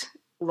worst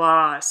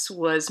loss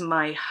was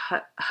my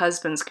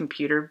husband's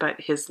computer,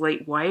 but his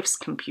late wife's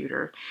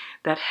computer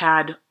that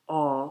had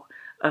all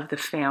of the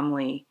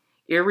family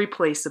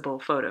irreplaceable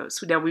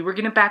photos. Now, we were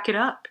going to back it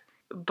up,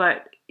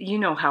 but you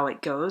know how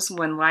it goes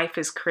when life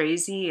is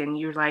crazy and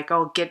you're like,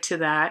 I'll get to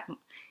that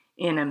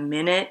in a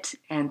minute,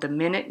 and the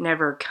minute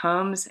never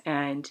comes,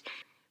 and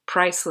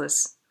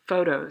priceless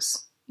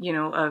photos,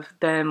 of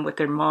them with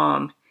their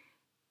mom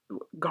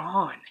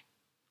gone.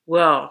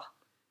 Well,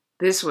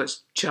 this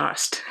was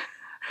just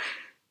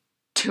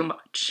too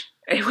much.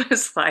 It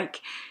was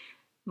like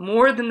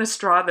more than the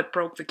straw that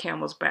broke the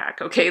camel's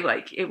back, okay?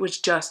 Like, it was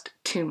just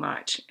too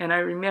much. And I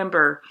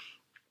remember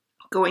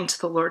going to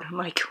the Lord, I'm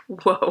like,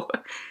 whoa,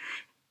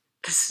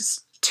 this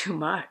is too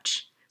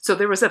much. So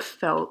there was a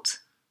felt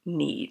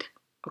need,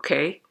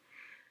 okay?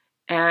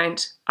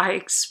 And I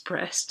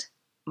expressed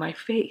my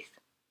faith.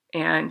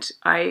 And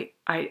I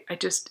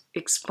just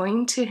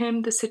explained to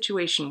him the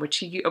situation, which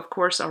he, of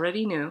course,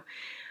 already knew.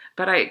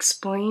 But I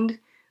explained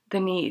the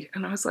need.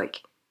 And I was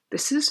like,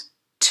 this is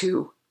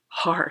too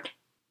hard.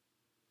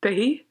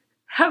 They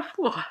have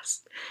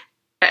lost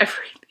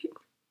everything.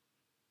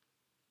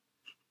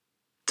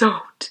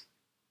 Don't.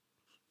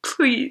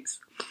 Please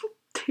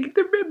take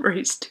their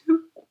memories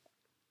too.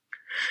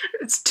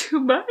 It's too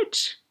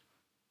much.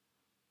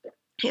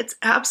 It's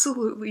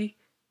absolutely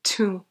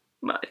too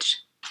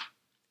much.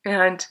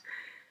 And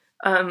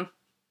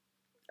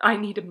I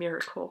need a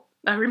miracle.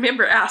 I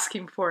remember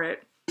asking for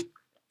it.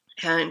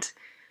 And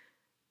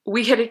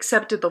we had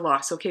accepted the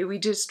loss, okay? We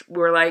just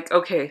were like,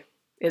 okay,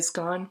 it's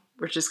gone.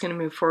 We're just going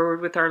to move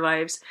forward with our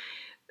lives.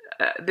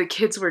 The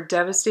kids were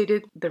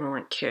devastated. They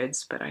weren't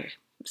kids, but I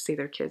say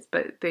they're kids,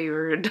 but they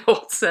were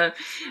adults.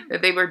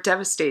 They were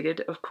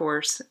devastated, of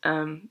course,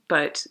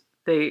 but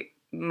they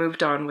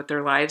moved on with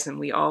their lives, and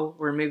we all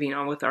were moving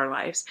on with our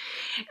lives.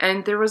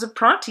 And there was a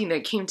prompting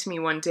that came to me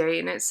one day,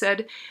 and it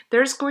said,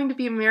 there's going to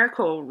be a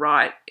miracle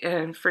wrought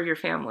for your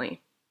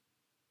family.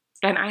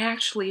 And I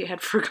actually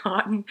had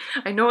forgotten.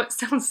 I know it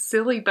sounds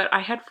silly, but I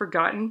had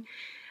forgotten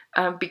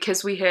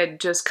because we had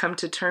just come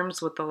to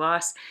terms with the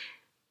loss,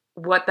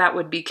 what that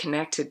would be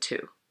connected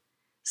to.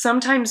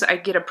 Sometimes I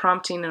get a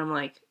prompting and I'm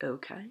like,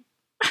 okay.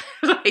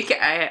 Like,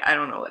 I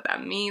don't know what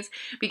that means,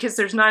 because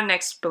there's not an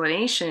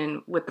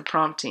explanation with the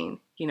prompting,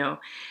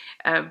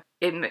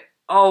 It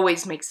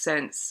always makes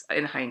sense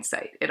in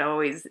hindsight.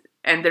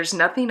 And there's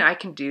nothing I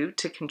can do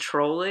to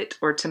control it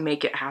or to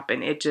make it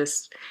happen. It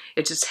just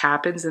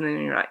happens, and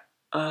then you're like,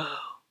 oh,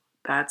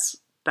 that's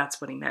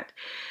what he meant.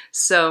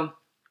 So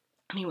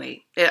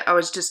anyway, I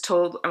was just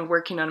told I'm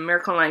working on a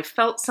miracle, and I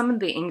felt some of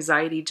the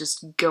anxiety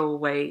just go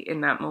away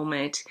in that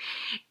moment,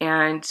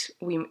 and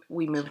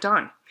we moved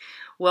on.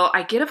 Well,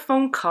 I get a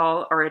phone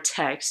call or a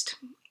text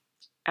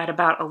at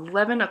about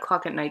 11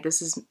 o'clock at night.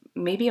 This is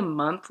maybe a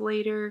month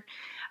later.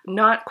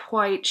 Not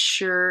quite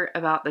sure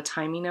about the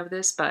timing of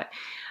this, but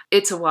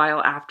it's a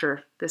while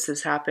after this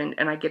has happened,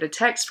 and I get a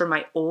text from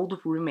my old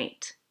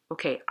roommate.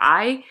 Okay,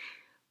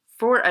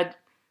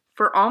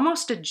 for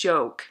almost a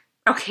joke,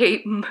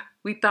 okay,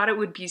 we thought it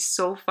would be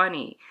so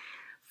funny.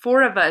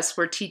 4 of us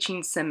were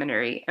teaching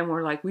seminary, and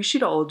we're like, we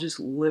should all just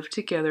live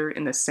together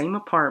in the same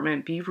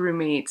apartment, be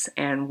roommates,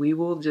 and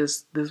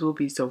this will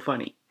be so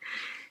funny.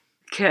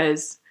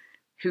 Because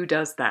who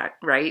does that,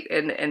 right?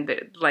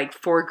 And like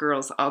 4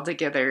 girls all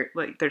together,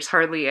 like there's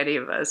hardly any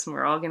of us, and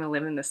we're all going to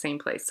live in the same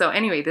place. So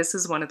anyway, this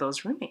is one of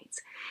those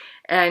roommates.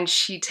 And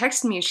she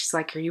texted me, and she's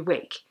like, are you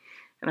awake?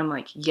 And I'm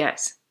like,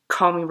 yes,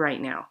 call me right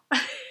now.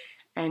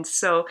 And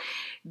so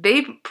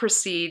they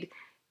proceed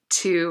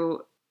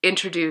to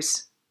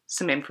introduce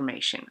some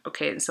information.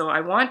 Okay, and so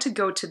I want to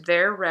go to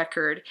their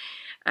record.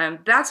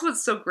 That's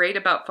what's so great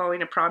about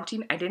following a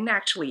prompting. I didn't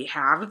actually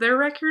have their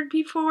record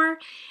before,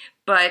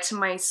 but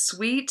my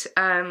sweet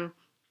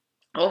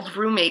old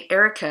roommate,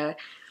 Erica,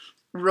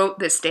 wrote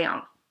this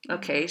down.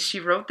 Okay, she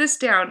wrote this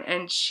down,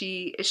 and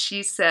she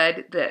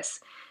said this: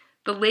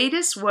 the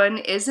latest one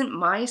isn't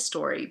my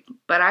story,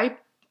 but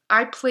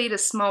I played a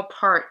small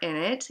part in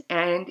it,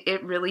 and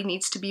it really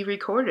needs to be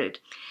recorded.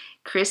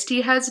 Christy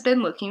has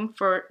been looking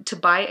to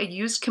buy a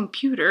used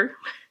computer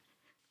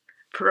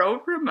for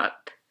over a month.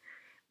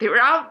 They were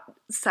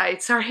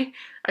outside, sorry.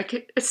 I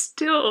could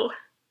still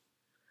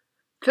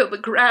feel the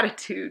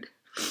gratitude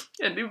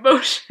and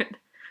emotion.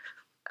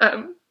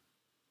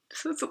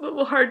 So it's a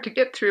little hard to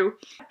get through.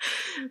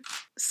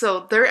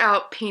 So they're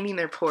out painting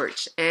their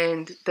porch,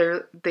 and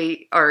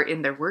they are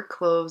in their work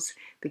clothes.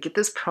 They get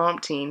this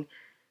prompting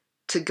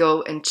to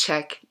go and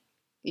check,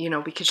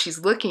 because she's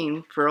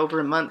looking for over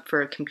a month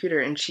for a computer,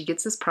 and she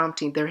gets this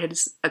prompting. There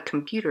is a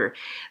computer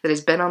that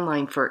has been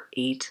online for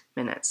 8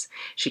 minutes.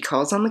 She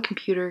calls on the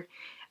computer.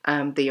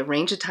 They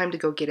arrange a time to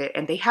go get it,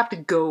 and they have to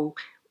go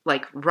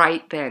like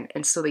right then.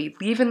 And so they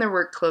leave in their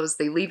work clothes,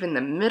 they leave in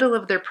the middle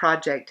of their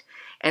project,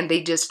 and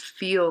they just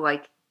feel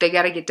like they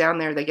got to get down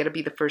there. They got to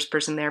be the first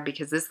person there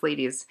because this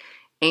lady is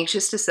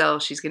anxious to sell.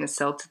 She's going to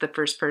sell to the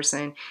first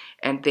person,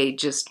 and they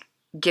just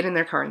get in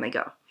their car and they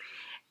go.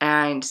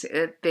 And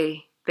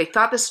they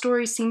thought the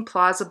story seemed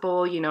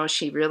plausible. You know,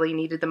 she really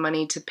needed the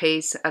money to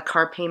pay a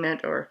car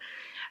payment, or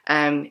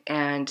and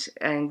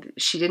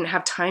she didn't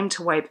have time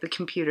to wipe the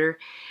computer,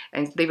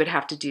 and they would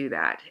have to do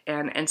that.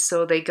 And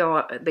so they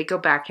go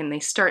back and they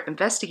start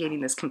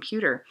investigating this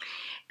computer,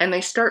 and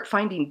they start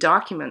finding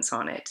documents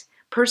on it,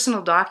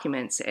 personal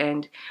documents,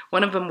 and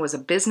one of them was a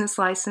business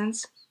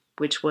license,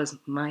 which was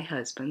my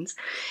husband's.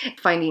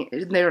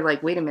 They were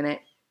like, wait a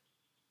minute,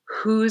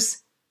 who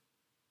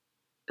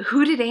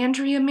did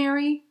Andrea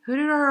marry? Who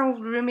did our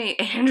old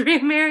roommate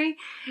Andrea marry?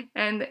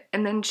 And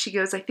then she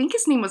goes, I think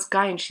his name was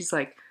Guy. And she's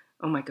like,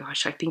 oh my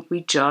gosh, I think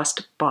we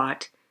just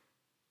bought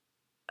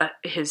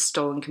his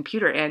stolen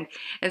computer. And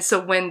so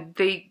when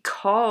they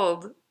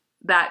called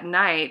that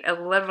night,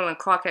 11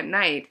 o'clock at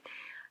night,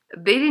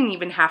 they didn't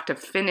even have to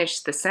finish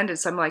the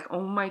sentence. I'm like,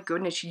 oh my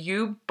goodness,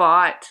 you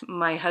bought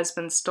my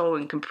husband's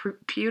stolen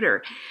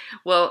computer.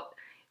 Well,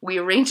 we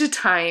arrange a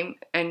time,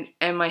 and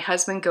my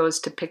husband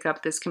goes to pick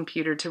up this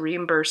computer to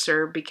reimburse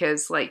her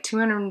because like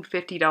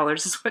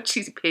 $250 is what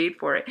she's paid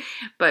for it.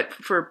 But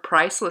for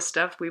priceless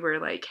stuff, we were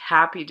like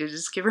happy to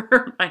just give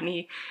her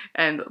money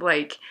and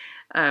like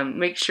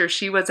make sure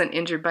she wasn't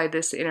injured by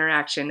this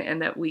interaction,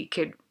 and that we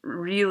could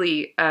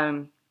really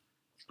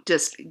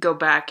just go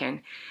back.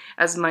 And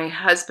as my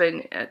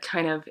husband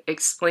kind of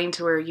explained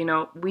to her, you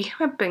know, we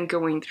have been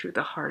going through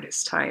the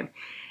hardest time,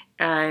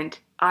 and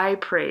I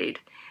prayed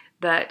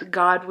that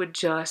God would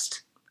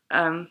just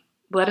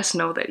let us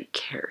know that he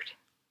cared,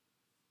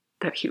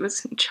 that he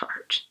was in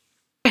charge.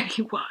 And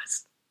he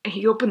was. And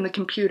he opened the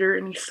computer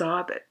and he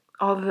saw that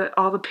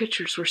all the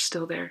pictures were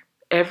still there.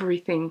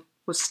 Everything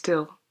was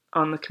still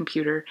on the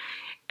computer,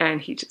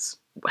 and he just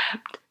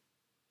wept.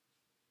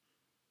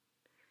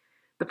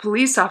 The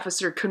police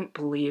officer couldn't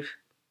believe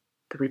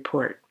the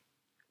report.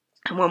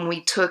 And when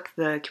we took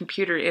the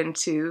computer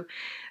into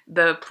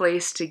the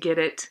place to get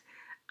it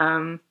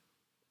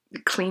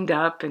cleaned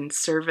up and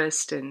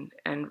serviced and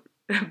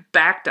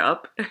backed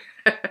up,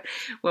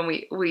 when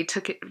we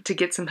took it to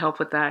get some help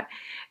with that,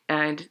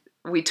 and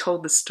we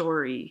told the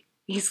story,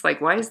 he's like,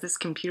 why is this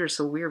computer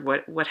so weird?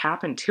 What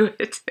happened to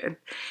it?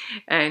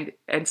 And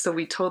so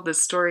we told the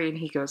story, and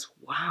he goes,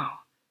 wow,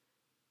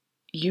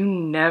 you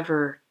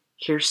never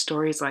hear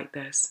stories like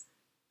this,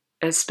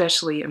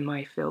 especially in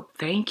my field.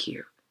 Thank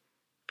you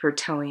for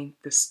telling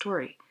this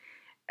story.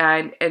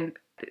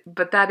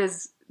 But that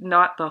is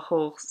not the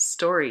whole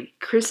story.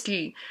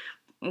 Christy,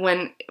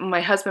 when my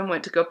husband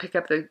went to go pick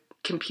up the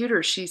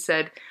computer, she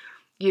said,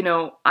 you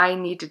know, I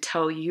need to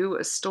tell you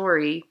a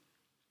story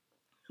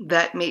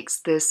that makes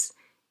this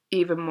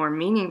even more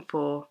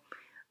meaningful.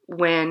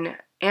 When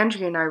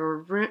Andrea and I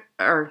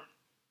were,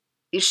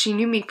 she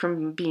knew me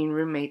from being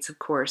roommates, of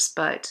course,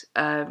 but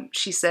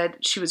she said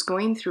she was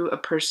going through a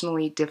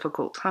personally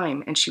difficult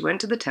time, and she went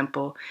to the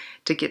temple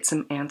to get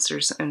some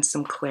answers and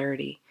some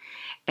clarity.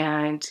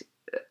 And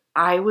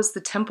I was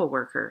the temple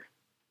worker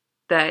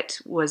that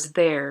was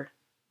there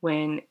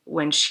when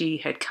she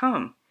had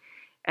come.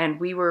 And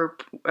we were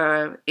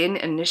in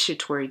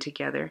initiatory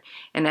together.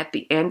 And at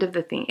the end of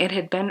the thing, it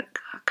had been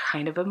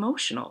kind of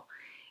emotional.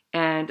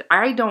 And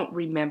I don't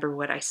remember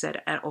what I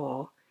said at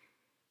all.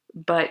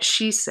 But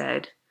she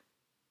said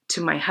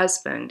to my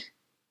husband,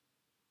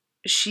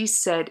 she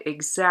said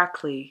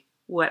exactly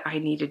what I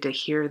needed to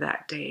hear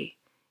that day.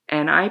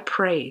 And I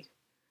prayed,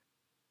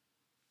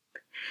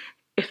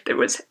 if there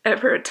was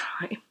ever a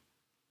time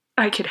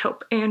I could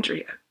help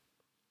Andrea,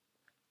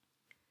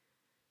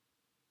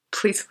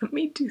 please let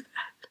me do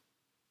that.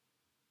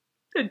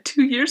 And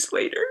 2 years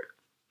later,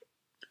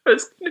 I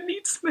was going to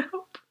need some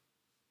help.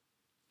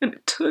 And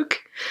it took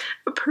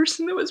a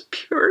person that was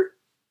pure,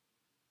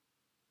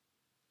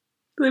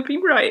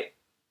 living right,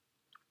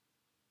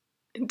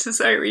 and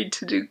desiring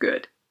to do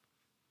good,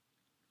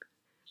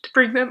 to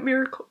bring that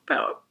miracle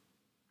about.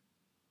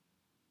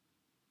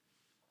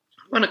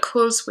 I want to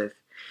close with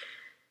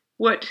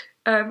what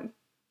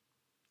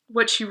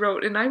she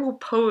wrote, and I will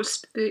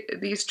post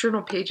these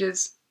journal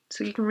pages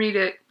so you can read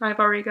it. I've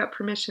already got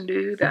permission to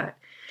do that.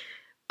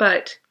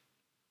 But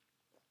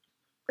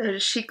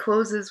she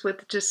closes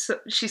with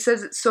she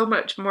says it so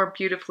much more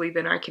beautifully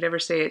than I could ever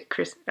say it.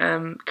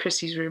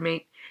 Christy's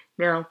roommate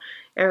now,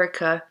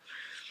 Erica.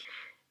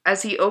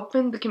 As he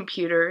opened the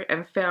computer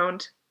and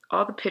found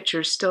all the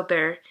pictures still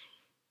there,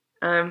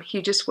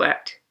 he just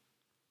wept.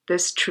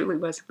 This truly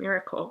was a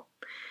miracle.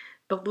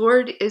 The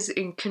Lord is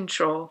in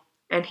control,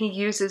 and he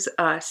uses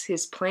us,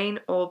 his plain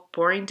old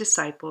boring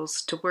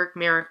disciples, to work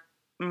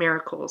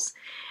miracles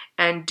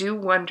and do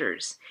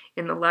wonders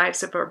in the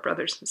lives of our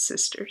brothers and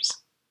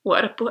sisters.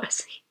 What a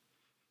blessing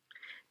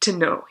to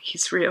know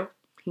he's real,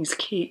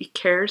 he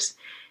cares,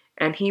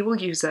 and he will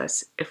use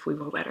us if we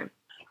will let him.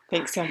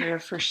 Thanks, Andrea,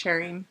 for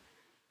sharing.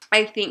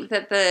 I think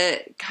that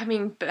the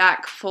coming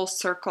back full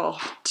circle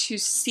to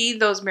see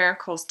those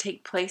miracles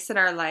take place in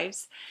our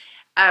lives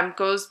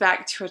goes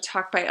back to a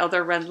talk by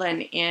Elder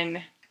Redlin in,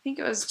 I think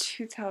it was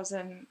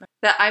 2000,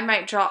 that I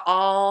might draw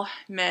all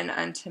men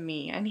unto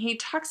me. And he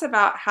talks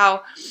about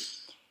how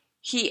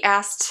he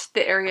asked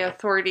the area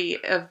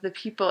authority of the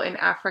people in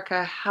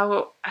Africa,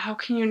 how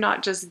can you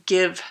not just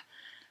give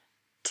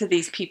to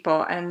these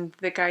people? And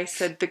the guy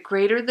said, the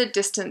greater the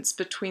distance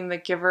between the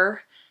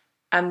giver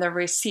and the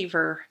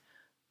receiver,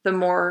 the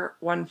more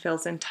one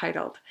feels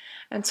entitled.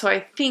 And so I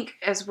think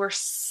as we're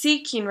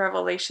seeking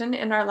revelation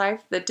in our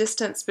life, the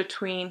difference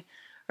between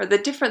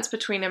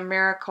a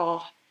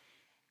miracle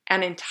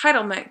and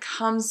entitlement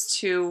comes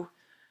to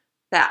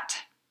that.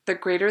 The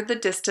greater the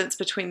distance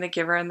between the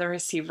giver and the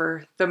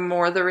receiver, the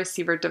more the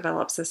receiver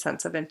develops a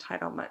sense of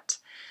entitlement.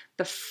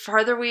 The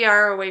farther we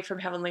are away from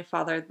Heavenly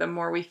Father, the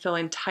more we feel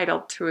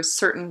entitled to a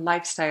certain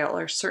lifestyle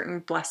or certain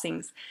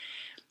blessings.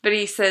 But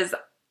he says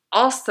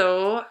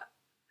also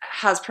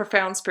has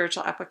profound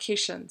spiritual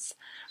applications.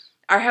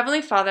 Our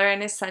Heavenly Father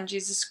and His Son,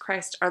 Jesus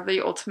Christ, are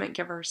the ultimate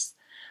givers.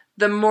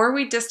 The more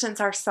we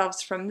distance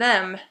ourselves from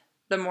them,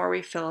 the more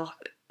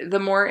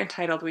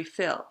entitled we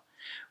feel.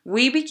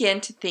 We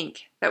begin to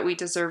think that we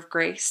deserve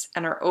grace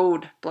and are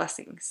owed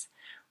blessings.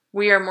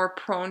 We are more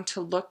prone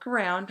to look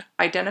around,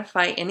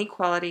 identify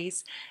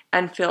inequalities,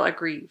 and feel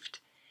aggrieved,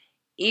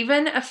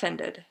 even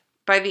offended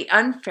by the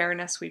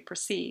unfairness we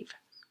perceive.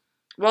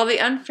 While the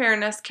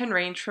unfairness can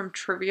range from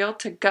trivial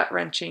to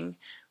gut-wrenching,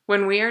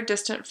 when we are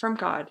distant from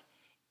God,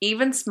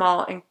 even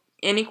small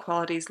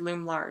inequalities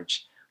loom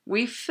large.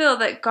 We feel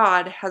that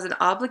God has an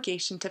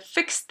obligation to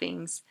fix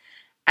things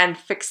and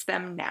fix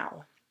them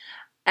now.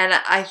 And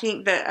I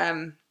think that,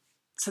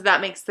 so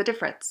that makes the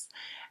difference.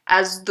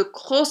 As the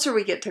closer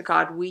we get to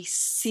God, we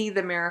see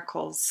the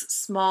miracles,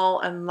 small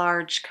and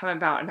large, come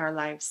about in our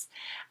lives.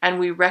 And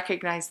we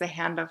recognize the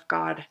hand of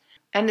God.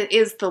 And it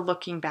is the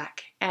looking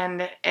back.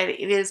 And it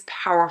is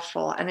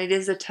powerful. And it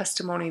is a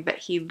testimony that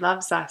He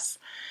loves us.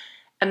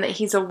 And that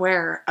He's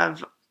aware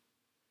of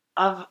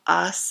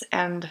us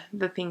and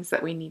the things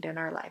that we need in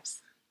our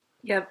lives.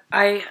 Yep,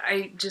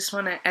 I just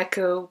want to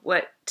echo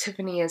what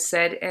Tiffany has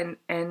said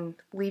and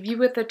leave you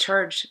with a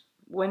charge.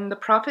 When the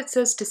prophet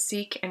says to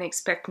seek and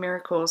expect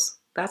miracles,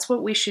 that's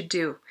what we should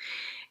do.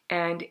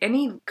 And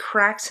any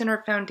cracks in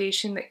our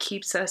foundation that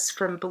keeps us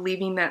from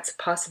believing that's a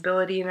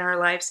possibility in our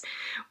lives,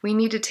 we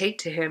need to take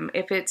to Him.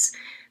 If it's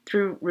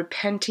through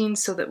repenting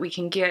so that we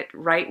can get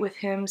right with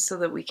Him, so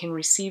that we can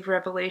receive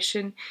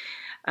revelation,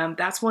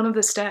 that's one of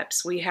the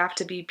steps. We have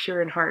to be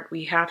pure in heart.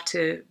 We have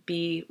to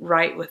be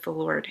right with the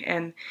Lord.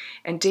 And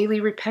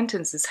daily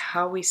repentance is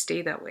how we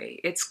stay that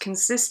way. It's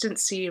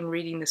consistency in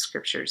reading the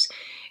scriptures.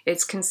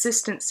 It's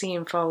consistency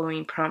in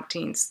following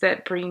promptings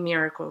that bring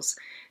miracles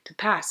to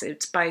pass.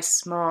 It's by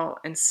small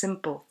and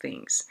simple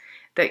things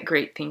that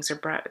great things are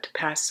brought to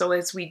pass. So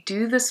as we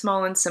do the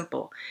small and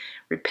simple,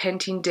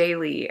 repenting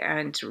daily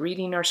and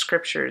reading our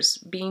scriptures,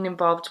 being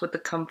involved with the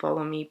Come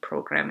Follow Me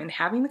program, and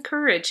having the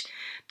courage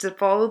to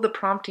follow the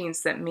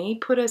promptings that may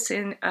put us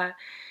in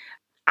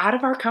out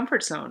of our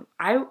comfort zone.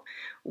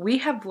 We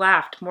have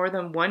laughed more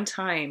than one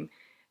time,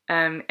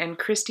 and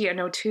Christy, I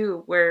know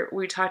too, where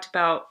we talked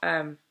about,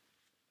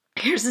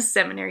 here's a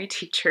seminary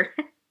teacher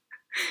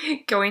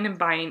going and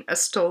buying a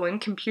stolen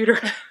computer,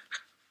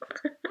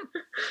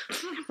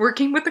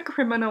 working with a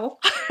criminal,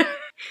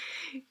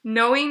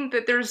 knowing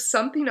that there's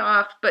something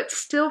off, but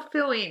still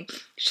feeling,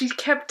 she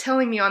kept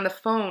telling me on the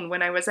phone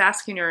when I was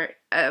asking her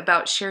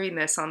about sharing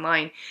this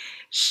online,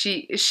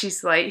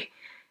 she's like,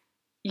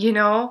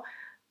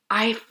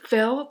 I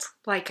felt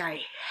like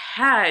I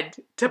had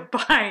to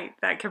buy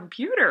that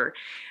computer.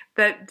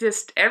 That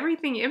just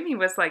everything in me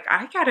was like,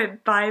 I gotta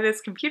buy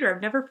this computer.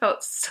 I've never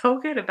felt so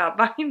good about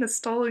buying the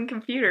stolen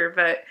computer.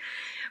 But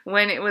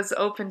when it was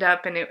opened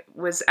up, and it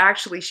was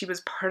actually, she was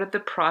part of the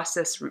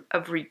process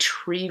of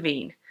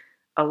retrieving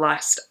a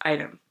lost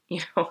item.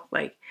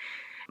 Like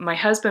my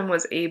husband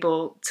was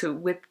able to,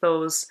 with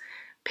those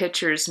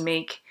pictures,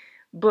 make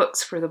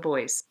books for the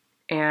boys.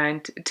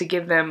 And to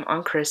give them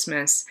on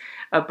Christmas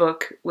a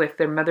book with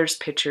their mother's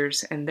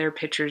pictures and their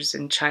pictures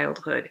in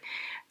childhood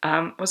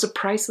was a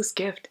priceless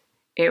gift.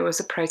 It was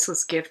a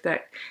priceless gift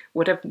that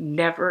would have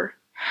never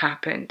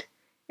happened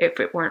if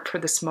it weren't for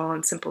the small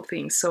and simple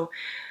things. So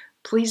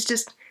please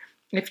just,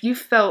 if you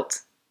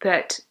felt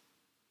that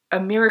a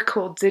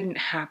miracle didn't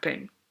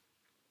happen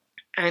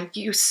and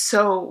you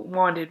so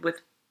wanted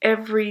with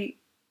every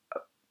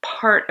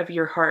part of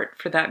your heart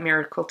for that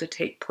miracle to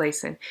take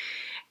place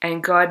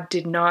and God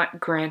did not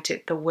grant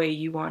it the way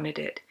you wanted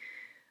it,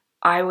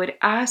 I would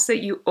ask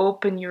that you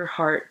open your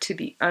heart to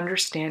the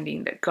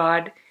understanding that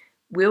God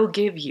will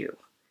give you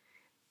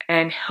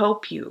and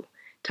help you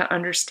to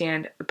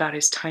understand about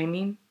His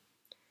timing,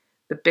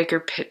 the bigger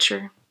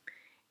picture,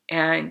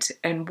 and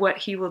what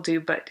He will do.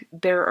 But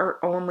there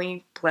are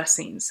only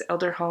blessings.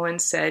 Elder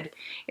Holland said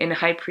in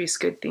High Priest,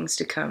 good things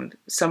to come.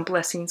 Some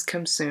blessings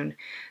come soon,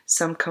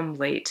 some come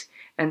late,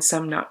 and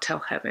some not till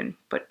heaven,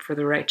 but for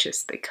the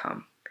righteous they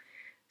come.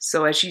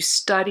 So as you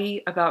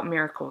study about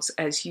miracles,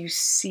 as you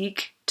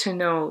seek to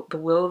know the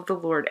will of the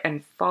Lord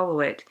and follow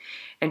it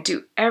and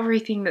do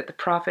everything that the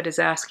prophet is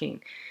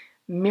asking,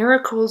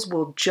 miracles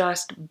will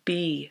just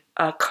be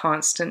a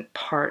constant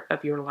part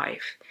of your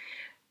life.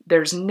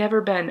 There's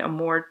never been a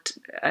more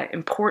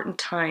important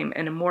time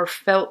and a more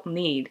felt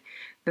need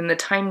than the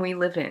time we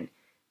live in.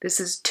 This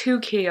is too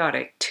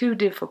chaotic, too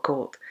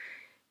difficult,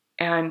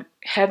 and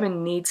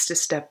heaven needs to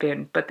step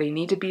in, but they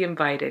need to be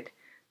invited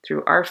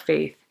through our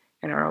faith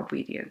and our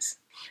obedience.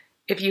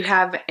 If you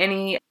have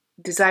any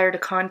desire to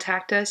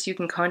contact us, you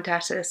can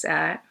contact us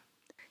at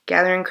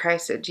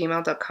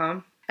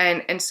gatheringchrist@gmail.com.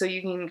 And so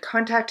you can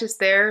contact us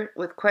there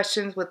with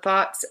questions, with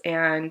thoughts,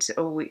 and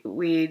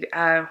we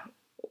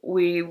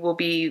will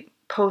be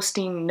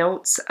posting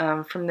notes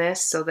from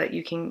this so that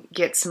you can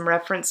get some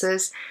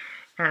references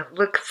and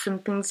look some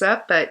things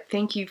up. But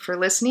thank you for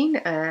listening,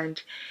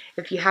 and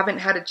if you haven't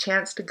had a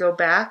chance to go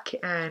back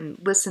and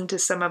listen to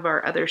some of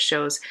our other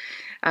shows,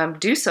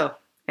 do so.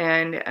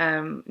 And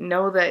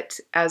know that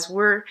as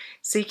we're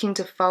seeking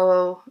to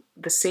follow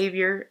the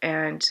Savior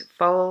and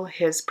follow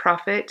His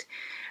prophet,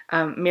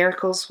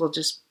 miracles will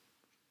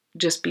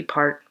just be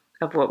part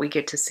of what we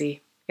get to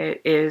see.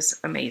 It is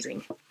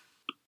amazing.